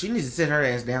 Yeah, she needs to sit her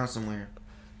ass down somewhere.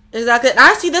 Exactly. And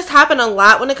I see this happen a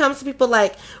lot when it comes to people,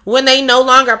 like, when they no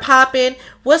longer pop in,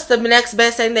 what's the next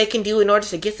best thing they can do in order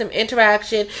to get some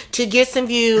interaction, to get some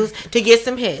views, to get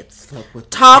some hits?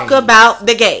 Talk about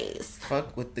the gays.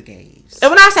 Fuck with the gays.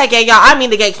 And when I say gay, y'all, I mean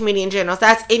the gay community in general. So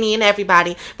that's any and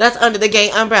everybody that's under the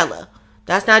gay umbrella.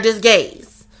 That's not just gays.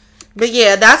 But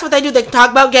yeah, that's what they do. They can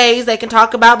talk about gays. They can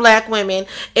talk about Black women.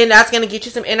 And that's going to get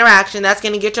you some interaction. That's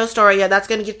going to get your story. That's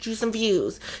going to get you some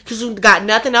views. Because you got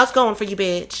nothing else going for you,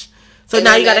 bitch. So and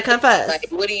now you got to come first. Like,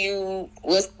 what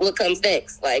comes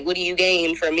next? Like, what do you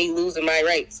gain from me losing my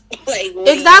rights? Like,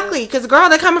 exactly. Because, girl,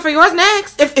 they're coming for yours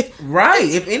next. Right.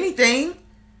 If anything,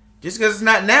 just because it's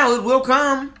not now, it will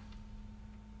come.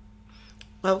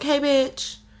 Okay,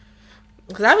 bitch.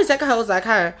 Because I be sick of hoes like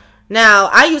her. Now,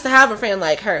 I used to have a friend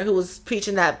like her who was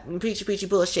preaching that preachy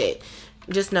bullshit.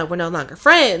 Just know we're no longer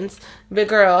friends. But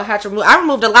girl, I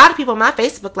removed a lot of people on my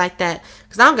Facebook like that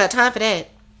because I don't got time for that.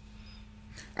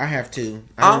 I have to.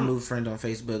 I remove friends on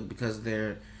Facebook because of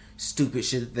their stupid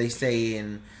shit that they say,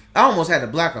 and I almost had to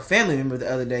block a family member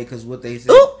the other day because what they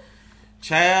said. Ooh.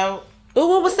 Child. Ooh,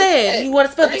 what was said? You want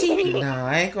to spill the tea? No,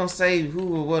 I ain't gonna say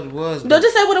who or what it was. Don't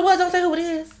just say what it was. Don't say who it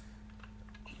is.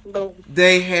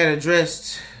 They had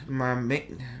addressed my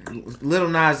Lil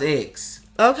Nas X.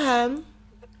 Okay.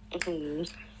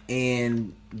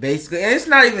 And basically, and it's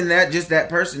not even just that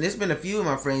person. It's been a few of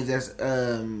my friends that's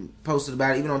posted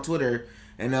about it, even on Twitter,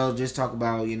 and they'll just talk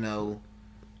about,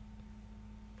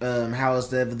 how it's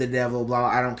the devil, blah.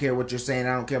 I don't care what you're saying.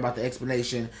 I don't care about the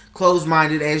explanation.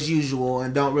 Closed-minded as usual,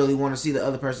 and don't really want to see the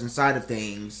other person's side of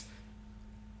things.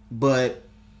 But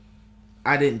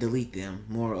I didn't delete them.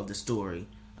 More of the story.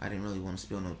 I didn't really want to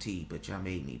spill no tea, but y'all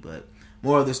made me. But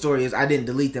more of the story is I didn't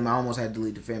delete them. I almost had to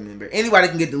delete the family member. Anybody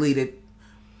can get deleted.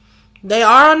 They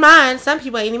are on mine. Some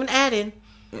people ain't even added.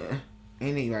 Yeah.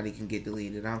 Anybody can get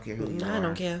deleted. I don't care who you are. I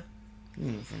don't care. You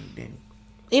ain't from Danny.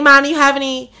 Imani, have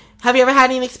you ever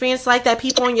had any experience like that?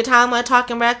 People on your timeline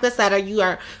talking reckless that you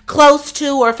are close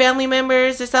to, or family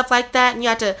members or stuff like that, and you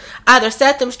have to either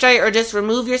set them straight or just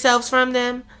remove yourselves from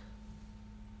them?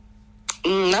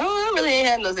 No, I really ain't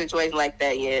had no situation like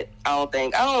that yet. I don't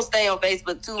think. I don't stay on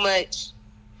Facebook too much,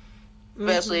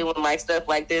 especially when like stuff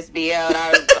like this be out.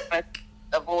 I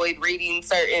avoid reading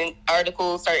certain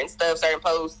articles, certain stuff, certain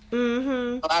posts. So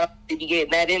I don't really be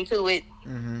getting that into it.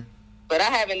 But I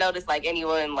haven't noticed like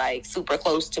anyone like super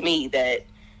close to me that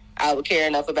I would care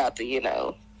enough about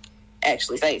to,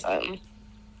 actually say something.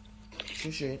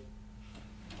 Shit.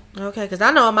 Okay, because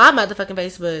I know on my motherfucking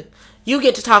Facebook, you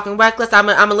get to talking reckless. I'm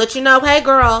gonna let you know, hey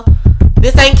girl,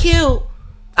 this ain't cute.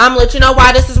 I'm gonna let you know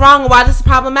why this is wrong and why this is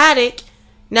problematic.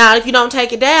 Now, if you don't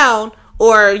take it down,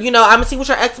 or, I'm gonna see what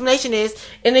your explanation is,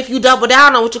 and if you double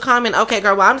down on what you comment, okay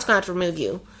girl, well, I'm just gonna have to remove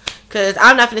you. Because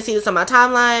I'm not going to see this on my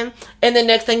timeline. And then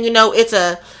next thing you know, it's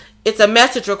a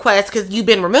message request because you've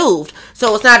been removed.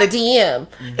 So it's not a DM.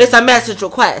 It's a message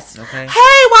request. Okay. Hey,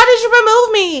 why did you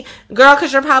remove me? Girl,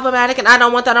 because you're problematic and I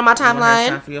don't want that on my timeline. It's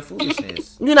time for your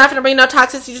foolishness. You're not going to bring no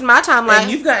toxicity to my timeline.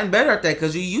 And you've gotten better at that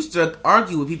because you used to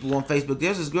argue with people on Facebook.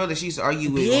 There's this girl that she used to argue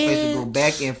with on Facebook, go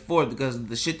back and forth because of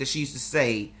the shit that she used to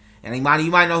say. And you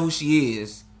might know who she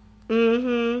is.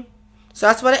 So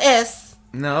that's what it is.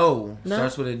 No.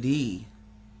 Starts with a D.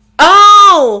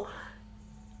 Oh!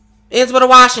 Ends with a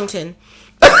Washington.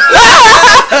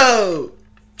 Oh!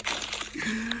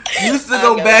 Used to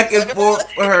go back and forth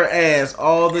for her ass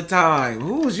all the time.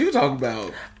 Who was you talking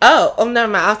about? Oh, never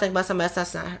mind. I was thinking about somebody else.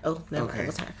 That's not her. Oh, never mind. It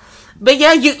was her. But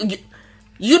yeah,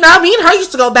 you know, me and her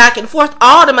used to go back and forth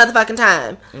all the motherfucking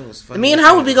time. It was funny. Me and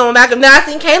her would be going back and now I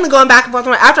seen Kayla going back and forth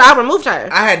after I removed her.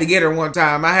 I had to get her one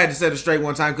time. I had to set her straight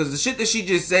one time because the shit that she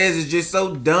just says is just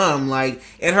so dumb. Like,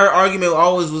 and her argument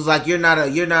always was like, "You're not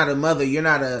a mother, you're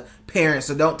not a parent,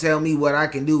 so don't tell me what I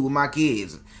can do with my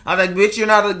kids." I was like, "Bitch,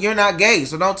 you're not gay,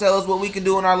 so don't tell us what we can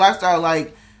do in our lifestyle."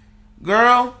 Like,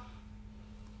 girl,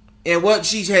 and what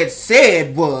she had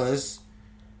said was,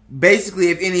 basically,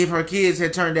 if any of her kids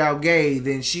had turned out gay,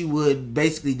 then she would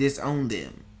basically disown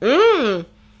them.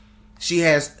 She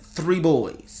has 3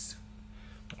 boys.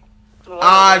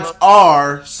 Odds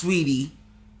are, sweetie,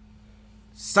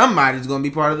 somebody's going to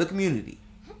be part of the community.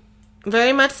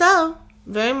 Very much so.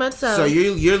 Very much so. So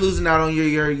you're losing out on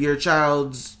your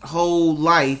child's whole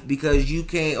life because you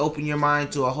can't open your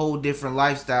mind to a whole different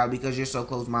lifestyle because you're so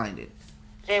close-minded.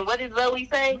 And what did Zoe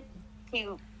say?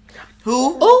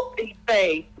 Who? What did he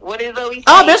say? What did Zoe say?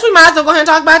 Oh, bitch, we might as well go ahead and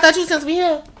talk about that too since we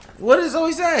here. What did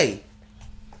Zoe say?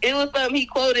 It was something he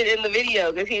quoted in the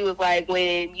video because he was like,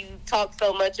 when you talk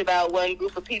so much about one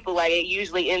group of people, like it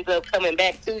usually ends up coming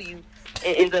back to you.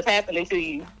 It ends up happening to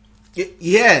you.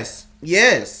 Yes.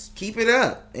 Keep it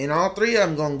up. And all 3 of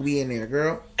them going to be in there,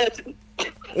 girl.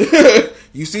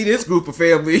 You see this group of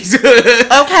families.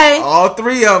 Okay. All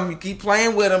 3 of them. You keep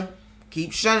playing with them.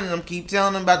 Keep shunning them. Keep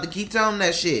telling them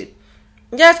that shit.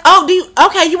 Yes. Oh, you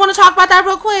want to talk about that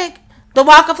real quick? The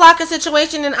Waka Flocka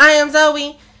situation and I Am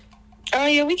Zoe? Oh,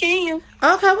 yeah, we can.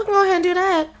 Okay, we can go ahead and do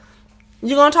that.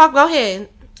 You gonna talk? Go ahead.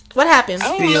 What happened?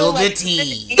 I don't know, the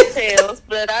tea. Details,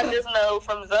 but I just know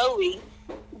from Zoe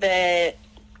that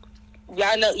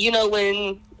you know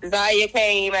when Zaya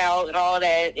came out and all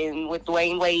that, and with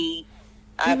Dwayne Wade,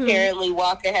 apparently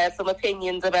Walker had some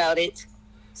opinions about it,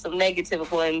 some negative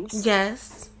ones.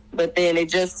 Yes. But then it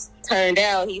just turned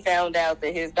out he found out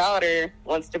that his daughter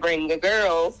wants to bring a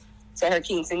girl to her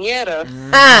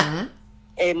quinceañera.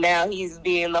 And now he's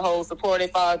being the whole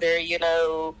supportive father,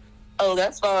 oh,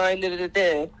 that's fine. Da, da, da,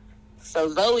 da. So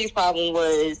Zoe's problem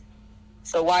was,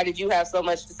 so why did you have so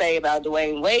much to say about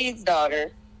Dwayne Wade's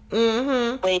daughter?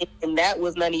 Mm-hmm. When that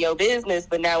was none of your business.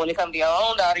 But now when it comes to your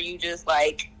own daughter, you just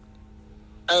like,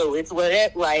 oh, it's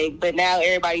whatever. Like, but now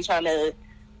everybody trying to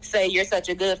say you're such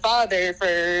a good father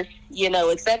for,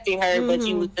 accepting her, but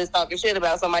you was just talking shit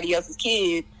about somebody else's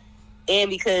kid. And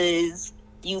because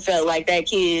you felt like that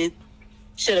kid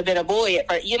should have been a boy at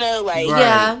first,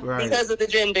 because of the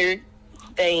gender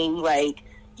thing, like,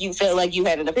 you felt like you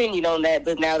had an opinion on that,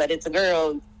 but now that it's a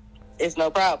girl, it's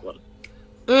no problem.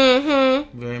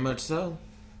 Mm-hmm. Very much so.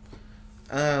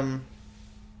 I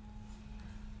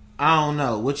don't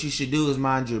know. What you should do is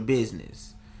mind your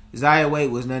business. Zaya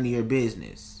Wade was none of your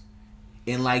business.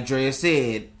 And like Drea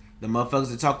said, the motherfuckers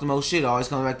that talk the most shit always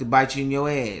come back to bite you in your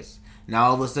ass. Now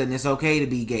all of a sudden it's okay to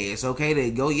be gay. It's okay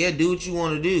to go, do what you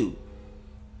want to do.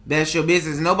 That's your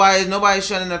business. Nobody's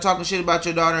shutting there talking shit about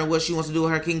your daughter and what she wants to do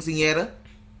with her quinceañera.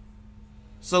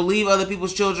 So leave other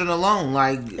people's children alone.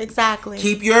 Like, exactly.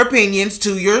 Keep your opinions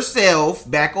to yourself.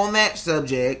 Back on that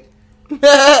subject.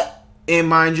 And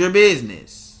mind your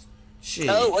business. Shit.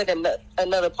 Oh, and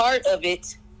another part of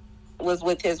it was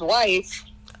with his wife,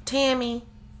 Tammy.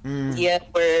 Yeah,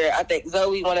 where I think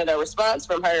Zoe wanted a response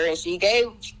from her, and she gave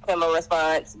him a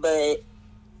response, but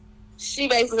she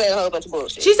basically said a whole bunch of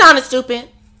bullshit. She sounded stupid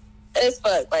as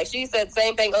fuck. Like, she said the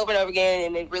same thing over and over again,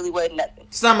 and it really wasn't nothing.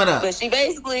 Sum it up. But she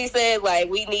basically said,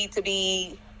 like, we need to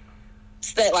be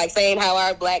saying how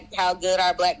good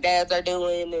our black dads are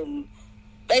doing, and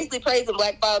basically praising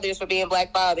black fathers for being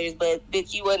black fathers. But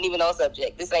bitch, you wasn't even on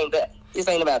subject. This ain't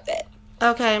about that.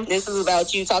 Okay. This is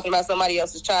about you talking about somebody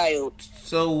else's child.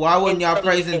 So why wasn't y'all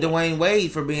praising Dwayne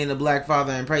Wade for being a black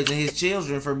father and praising his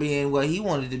children for being what he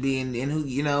wanted to be and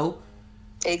who,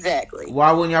 Exactly.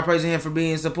 Why wasn't y'all praising him for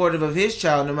being supportive of his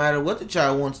child no matter what the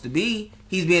child wants to be?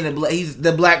 He's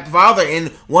the black father and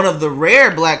one of the rare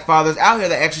black fathers out here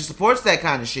that actually supports that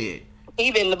kind of shit.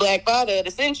 He been the black father of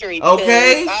the century.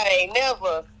 Okay. I ain't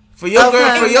never. For your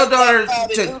daughter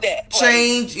to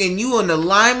change and you in the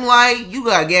limelight, you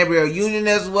got Gabrielle Union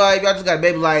as wife, y'all just got a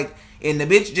baby and the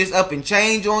bitch just up and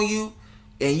change on you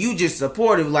and you just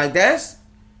supportive. Like, that's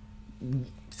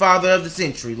father of the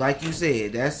century, like you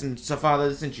said. That's some father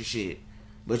of the century shit.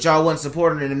 But y'all wasn't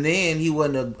supporting him then. He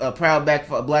wasn't a proud black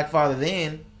father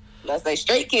then. I say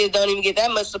straight kids don't even get that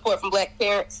much support from black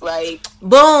parents. Like,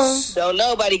 boom. Don't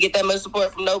nobody get that much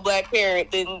support from no black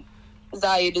parent than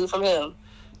Zaya do from him.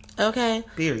 Okay.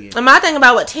 Period. And my thing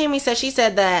about what Tammy said, she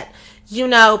said that,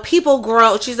 people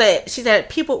grow. She said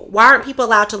people, why aren't people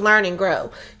allowed to learn and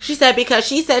grow? She said because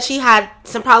she had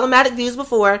some problematic views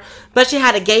before, but she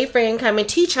had a gay friend come and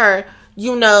teach her,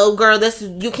 girl, this,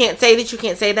 you can't say this, you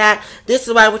can't say that. This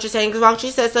is why what you're saying is wrong.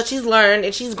 She said, so she's learned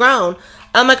and she's grown.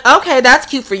 I'm like, okay, that's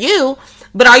cute for you,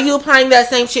 but are you applying that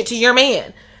same shit to your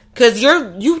man? Because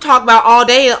you talk about all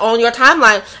day on your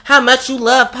timeline how much you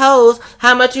love Pose,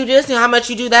 how much you this and how much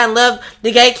you do that and love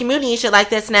the gay community and shit like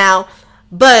this now.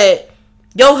 But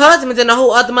your husband's in a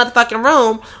whole other motherfucking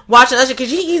room watching us because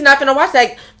he's not gonna watch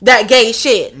that gay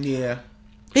shit. Yeah.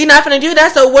 He's not gonna do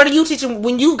that. So what are you teaching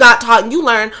when you got taught and you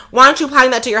learned? Why aren't you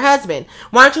applying that to your husband?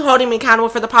 Why aren't you holding him accountable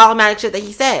for the problematic shit that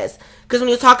he says? Because when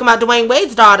you're talking about Dwayne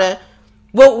Wade's daughter,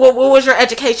 what was your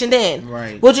education then?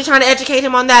 Right. Was you trying to educate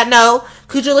him on that? No.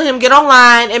 Could you let him get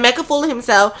online and make a fool of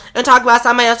himself and talk about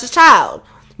somebody else's child?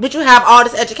 But you have all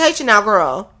this education now,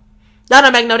 girl. That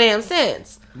don't make no damn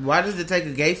sense. Why does it take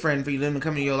a gay friend for you to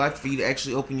come into your life for you to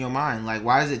actually open your mind? Like,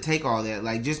 why does it take all that?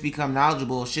 Like, just become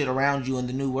knowledgeable of shit around you in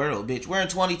the new world, bitch. We're in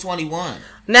 2021.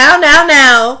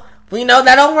 Now. We know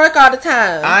that don't work all the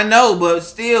time. I know, but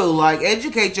still, like,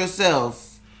 educate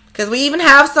yourself. Because we even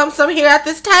have some here at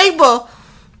this table.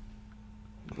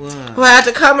 Wow. Who had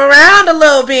to come around a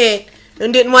little bit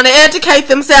and didn't want to educate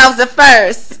themselves at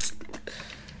first.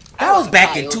 That was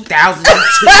back in 2002.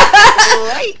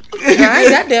 Right. I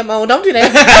ain't that damn old. Don't do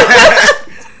that.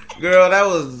 Girl, that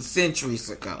was centuries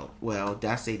ago. Well,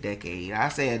 I say decade. I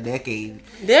say a decade.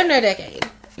 Damn near decade.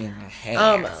 And a half.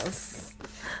 Almost.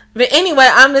 But anyway,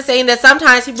 I'm just saying that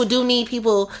sometimes people do need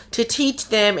people to teach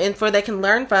them and for they can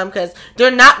learn from because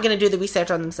they're not going to do the research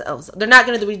on themselves. They're not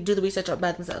going to do the research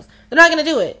by themselves. They're not going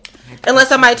to do it unless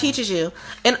somebody teaches you.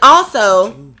 And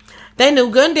also, he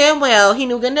knew good and damn well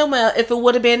if it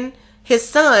would have been his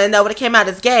son that would have came out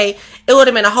as gay, it would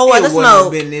have been a whole other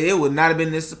smoke. It would not have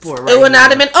been this support. It would not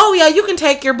have been, oh yeah, you can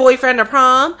take your boyfriend to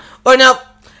prom. Or no,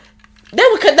 they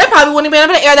probably wouldn't have been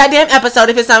able to air that damn episode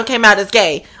if his son came out as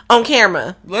gay on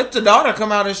camera. Let the daughter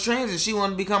come out as trans and she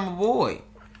wanted to become a boy.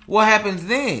 What happens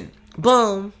then?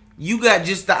 Boom. You got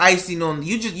just the icing on.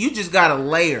 You just got a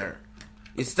layer.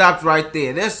 It stopped right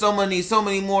there. There's so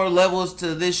many more levels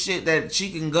to this shit that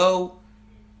she can go.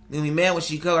 I mean, man, when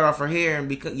she cut off her hair and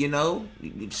because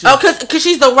because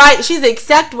she's the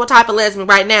acceptable type of lesbian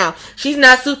right now. She's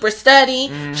not super study.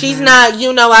 Mm-hmm. She's not,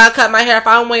 I cut my hair if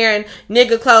I'm wearing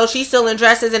nigga clothes. She's still in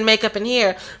dresses and makeup and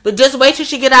hair. But just wait till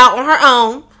she get out on her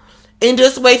own, and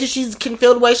just wait till she can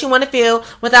feel the way she want to feel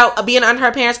without being under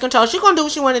her parents' control. She's gonna do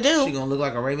what she want to do. She gonna look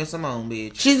like a Raven Simone,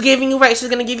 bitch. She's gonna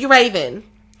give you Raven.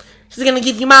 She's gonna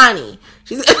give you Imani.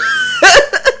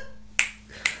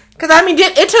 Because, I mean,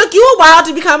 it took you a while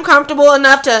to become comfortable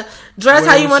enough to dress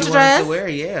how you want to dress.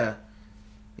 Yeah.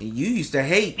 You used to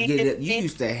hate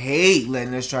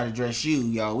letting us try to dress you,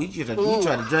 y'all. We tried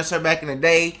to dress her back in the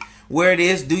day. Wear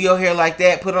this, do your hair like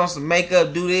that, put on some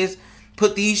makeup, do this,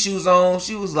 put these shoes on.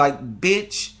 She was like,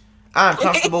 bitch, I'm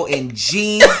comfortable in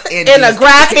jeans and a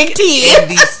graphic tee and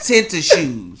these tennis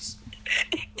shoes.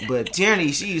 But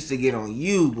Tierney, she used to get on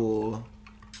you, boy.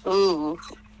 Ooh.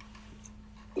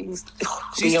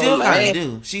 She still kind of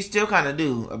do. She still kind of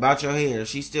do about your hair.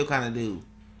 She still kind of do.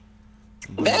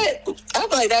 I feel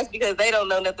like that's because they don't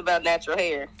know nothing about natural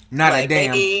hair. Not like, a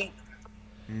damn.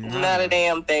 Not a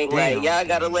damn thing. Like, y'all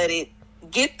gotta let it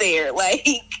get there. Like,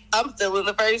 I'm still in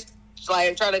the first,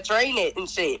 like, trying to train it and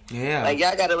shit. Yeah. Like,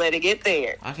 y'all gotta let it get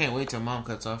there. I can't wait till mom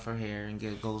cuts off her hair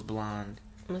and goes blonde.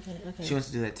 Okay. She wants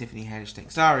to do that Tiffany Haddish thing.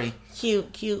 Sorry.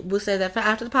 Cute. We'll say that for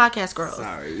after the podcast, girls.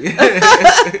 Sorry.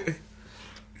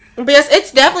 But yes,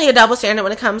 it's definitely a double standard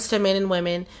when it comes to men and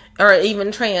women, or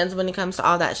even trans when it comes to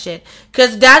all that shit.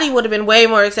 Because Daddy would have been way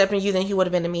more accepting of you than he would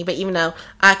have been to me. But even though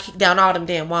I kicked down all them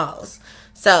damn walls,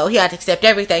 so he had to accept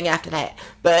everything after that.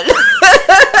 But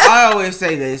I always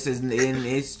say this, and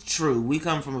it's true. We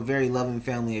come from a very loving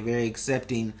family, a very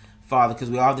accepting father, because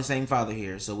we all have the same father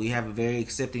here. So we have a very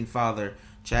accepting father.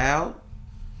 Child?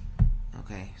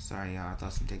 Okay, sorry y'all. I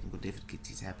thought some technical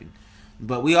difficulties happened.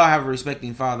 But we all have a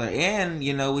respecting father, and,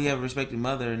 we have a respecting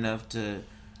mother enough to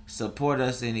support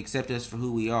us and accept us for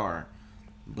who we are.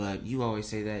 But you always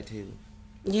say that, too.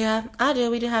 Yeah, I do.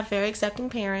 We do have very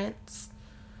accepting parents.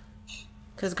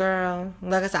 Because, girl,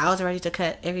 like I said, I was ready to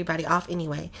cut everybody off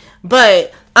anyway.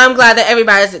 But I'm glad that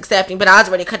everybody's accepting, but I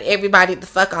was ready to cut everybody the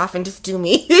fuck off and just do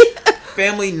me.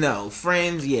 Family, no.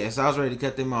 Friends, yes. I was ready to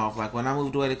cut them off. Like, when I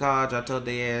moved away to college, I told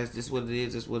their ass, this is what it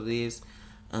is.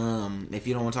 If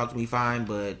you don't want to talk to me, fine,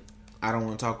 but I don't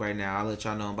want to talk right now. I'll let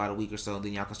y'all know in about a week or so,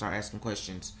 then y'all can start asking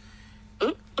questions.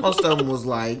 Most of them was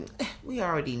like, we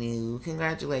already knew.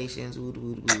 Congratulations, woo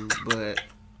woo woo. But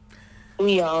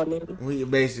we all knew. We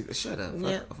basically, shut up.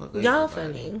 Fuck y'all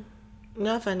funny.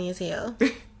 Y'all funny as hell.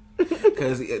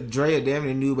 Because Drea damn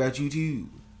near knew about you too.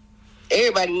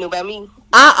 Everybody knew about me.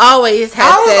 I always said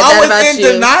that about you. I was in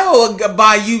denial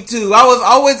by you too. I was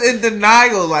always in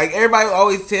denial. Like, everybody would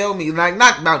always tell me, like,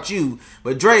 not about you,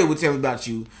 but Dre would tell me about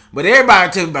you. But everybody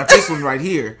would tell me about this one right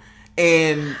here.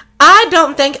 And I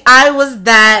don't think I was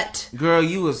that. Girl,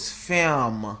 you was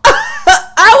femme.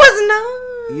 I was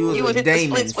not. You was a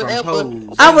Damon from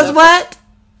Pose. I was what?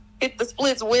 Hit the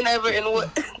splits whenever and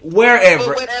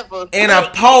wherever. Whatever. And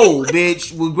a pole,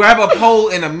 bitch. We'll grab a pole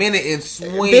in a minute and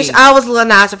swing. Bitch, I was Lil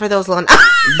Nas for those Lil Nas.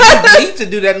 You need to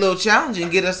do that little challenge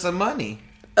and get us some money.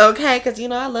 Okay, because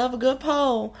I love a good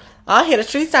pole. I'll hit a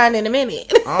street sign in a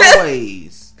minute.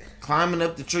 Always. Climbing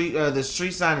up the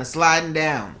street sign and sliding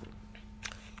down.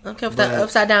 Okay, with that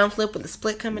upside down flip with the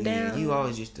split coming down. You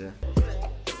always used to.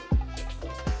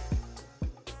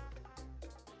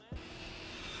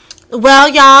 Well,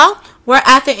 y'all, we're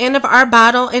at the end of our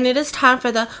bottle, and it is time for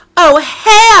the oh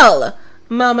hell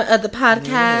moment of the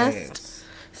podcast. Yes.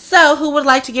 So, who would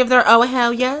like to give their oh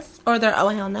hell yes or their oh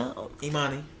hell no?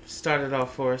 Imani, start it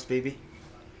off for us, baby.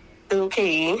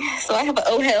 Okay, so I have an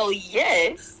oh hell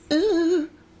yes. Ooh.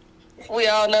 We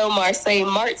all know Marseille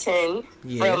Martin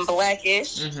from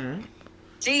Blackish. Mm-hmm.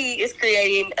 She is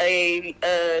creating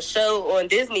a show on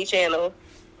Disney Channel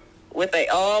with an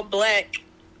all-black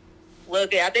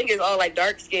look. I think it's all like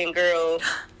dark-skinned girl.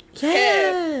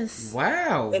 Yes.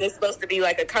 Wow. And it's supposed to be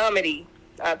like a comedy,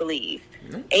 I believe.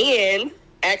 Mm-hmm. And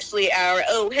actually our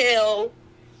oh hell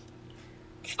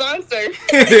sponsor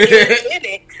is in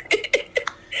it.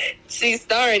 She's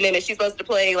starring in it. She's supposed to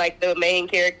play like the main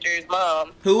character's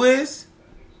mom. Who is?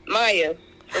 Maya.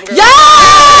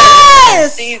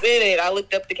 Yes! She's in it. I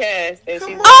looked up the cast. And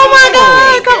she's oh my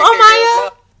god! Come on,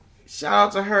 Maya. Shout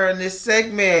out to her in this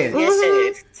segment.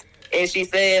 Yes. And she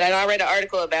said, and I read an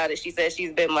article about it. She said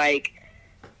she's been like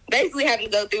basically having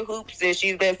to go through hoops, and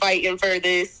she's been fighting for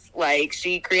this. Like,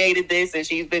 she created this, and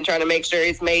she's been trying to make sure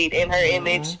it's made in her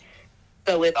image.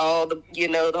 So with all the,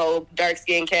 the whole dark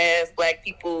skin cast, black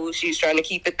people, she's trying to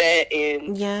keep it that.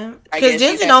 And yeah, because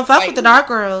Disney don't fuck with the dark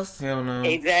girls. Hell no.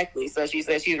 Exactly. So she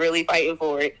said she's really fighting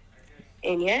for it.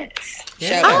 And yes,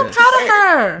 I'm proud of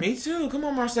her. Me too. Come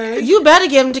on, Marseille. You better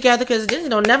get them together because Disney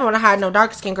don't never want to hide no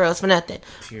dark skinned girls for nothing.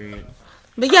 Period.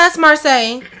 But yes,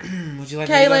 Marseille. Would you like Kaylin,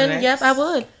 me to go next? Yep, I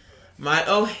would. My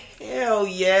hell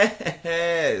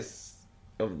yes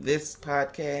of this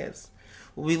podcast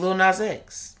will be Lil Nas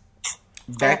X.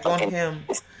 Back on him.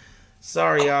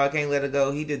 Sorry, y'all, I can't let it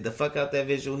go. He did the fuck out that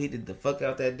visual. He did the fuck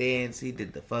out that dance. He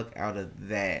did the fuck out of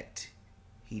that.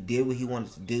 He did what he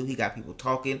wanted to do. He got people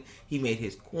talking. He made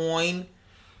his coin.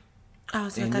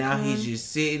 And now he's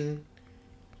just sitting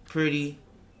pretty,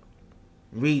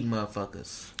 read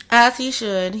motherfuckers. As he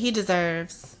should. He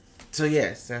deserves. So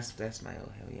yes, that's my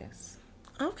oh hell yes.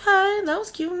 Okay, that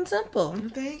was cute and simple.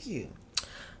 Thank you.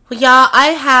 Well, y'all, I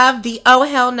have the oh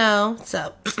hell no.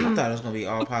 So I thought it was gonna be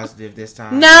all positive this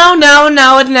time. No,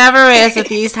 it never is with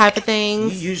these type of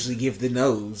things. You usually give the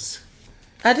no's.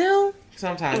 I do.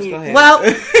 Sometimes, go ahead. Well,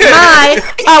 my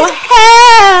oh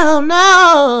hell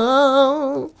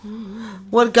no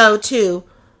would go to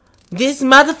these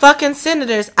motherfucking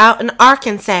senators out in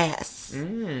Arkansas.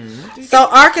 So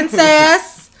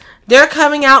Arkansas, they're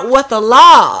coming out with a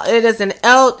law. It's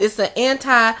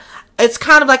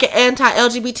kind of like an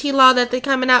anti-LGBT law that they're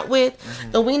coming out with.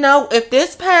 Mm-hmm. So we know if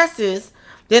this passes,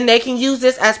 then they can use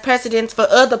this as precedent for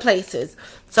other places.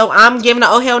 So I'm giving an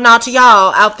oh hell no to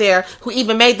y'all out there who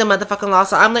even made the motherfucking law.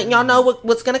 So I'm letting y'all know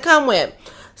what's going to come with.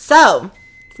 So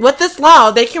with this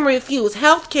law, they can refuse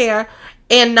healthcare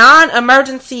and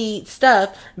non-emergency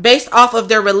stuff based off of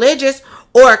their religious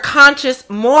or conscious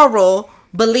moral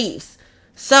beliefs.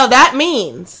 So that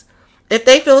means if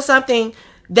they feel something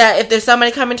that if there's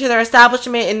somebody coming to their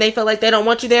establishment and they feel like they don't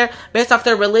want you there based off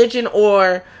their religion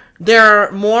or their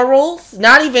morals,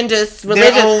 not even just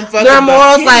religion, their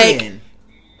morals opinion.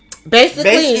 Like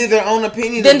basically their own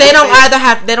opinion. Then they don't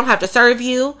have to serve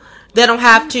you. They don't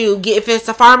have to get, if it's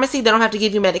a pharmacy, they don't have to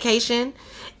give you medication.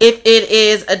 If it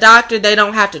is a doctor, they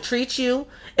don't have to treat you.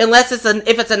 Unless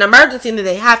if it's an emergency, then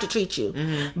they have to treat you.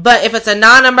 Mm-hmm. But if it's a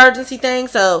non-emergency thing,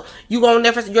 so you going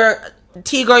there for your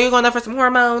T-girl, you're going there for some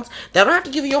hormones, they don't have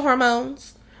to give you your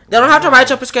hormones. They don't have to write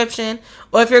your prescription.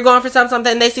 Or if you're going for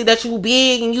something, they see that you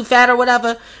big and you fat or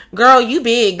whatever. Girl, you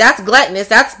big. That's gluttonous.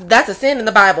 That's a sin in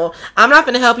the Bible. I'm not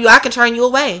going to help you. I can turn you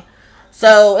away.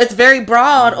 So it's very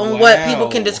broad on what people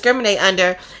can discriminate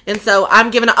under. And so I'm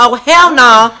giving a oh hell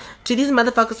no to these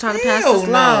motherfuckers trying to pass this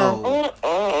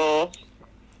law.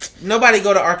 Nobody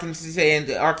go to Arkansas.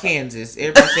 Everybody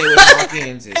say what's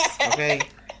Arkansas, okay?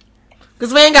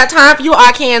 Because we ain't got time for you,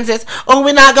 Arkansas. Or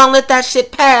we're not going to let that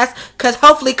shit pass. Because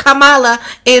hopefully Kamala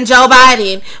and Joe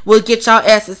Biden will get y'all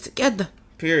asses together.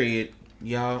 Period.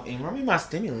 Y'all, and run me my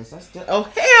stimulus. Oh,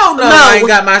 hell no. I ain't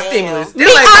got my stimulus. Still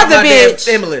ain't got my damn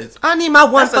stimulus. I need my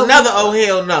one. That's another oh,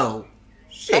 hell no.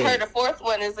 Shit. I heard the fourth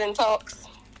one is in talks.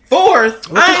 Fourth?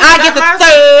 I get the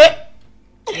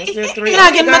third. Is there three?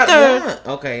 I get my third.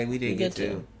 One. Okay, we did get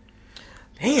two.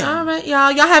 Damn. All right,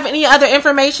 y'all. Y'all have any other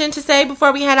information to say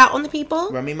before we head out on the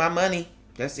people? Run me my money.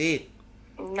 That's it.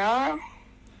 No.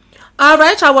 All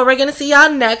right, y'all. Well, we're going to see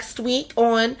y'all next week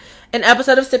on an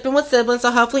episode of Sipping with Siblings.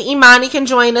 So hopefully Imani can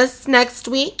join us next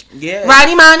week. Yeah. Right,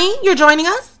 Imani? You're joining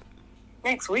us?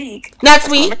 Next week.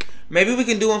 Maybe we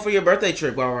can do one for your birthday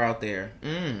trip while we're out there.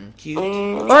 Cute.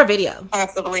 Or a video.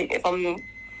 Possibly, if I'm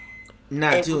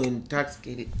not too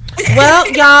intoxicated. Well,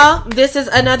 y'all, this is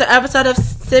another episode of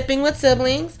Sipping with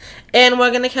Siblings, and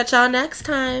we're going to catch y'all next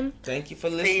time. Thank you for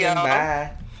listening.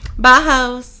 Bye. Bye,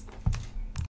 host.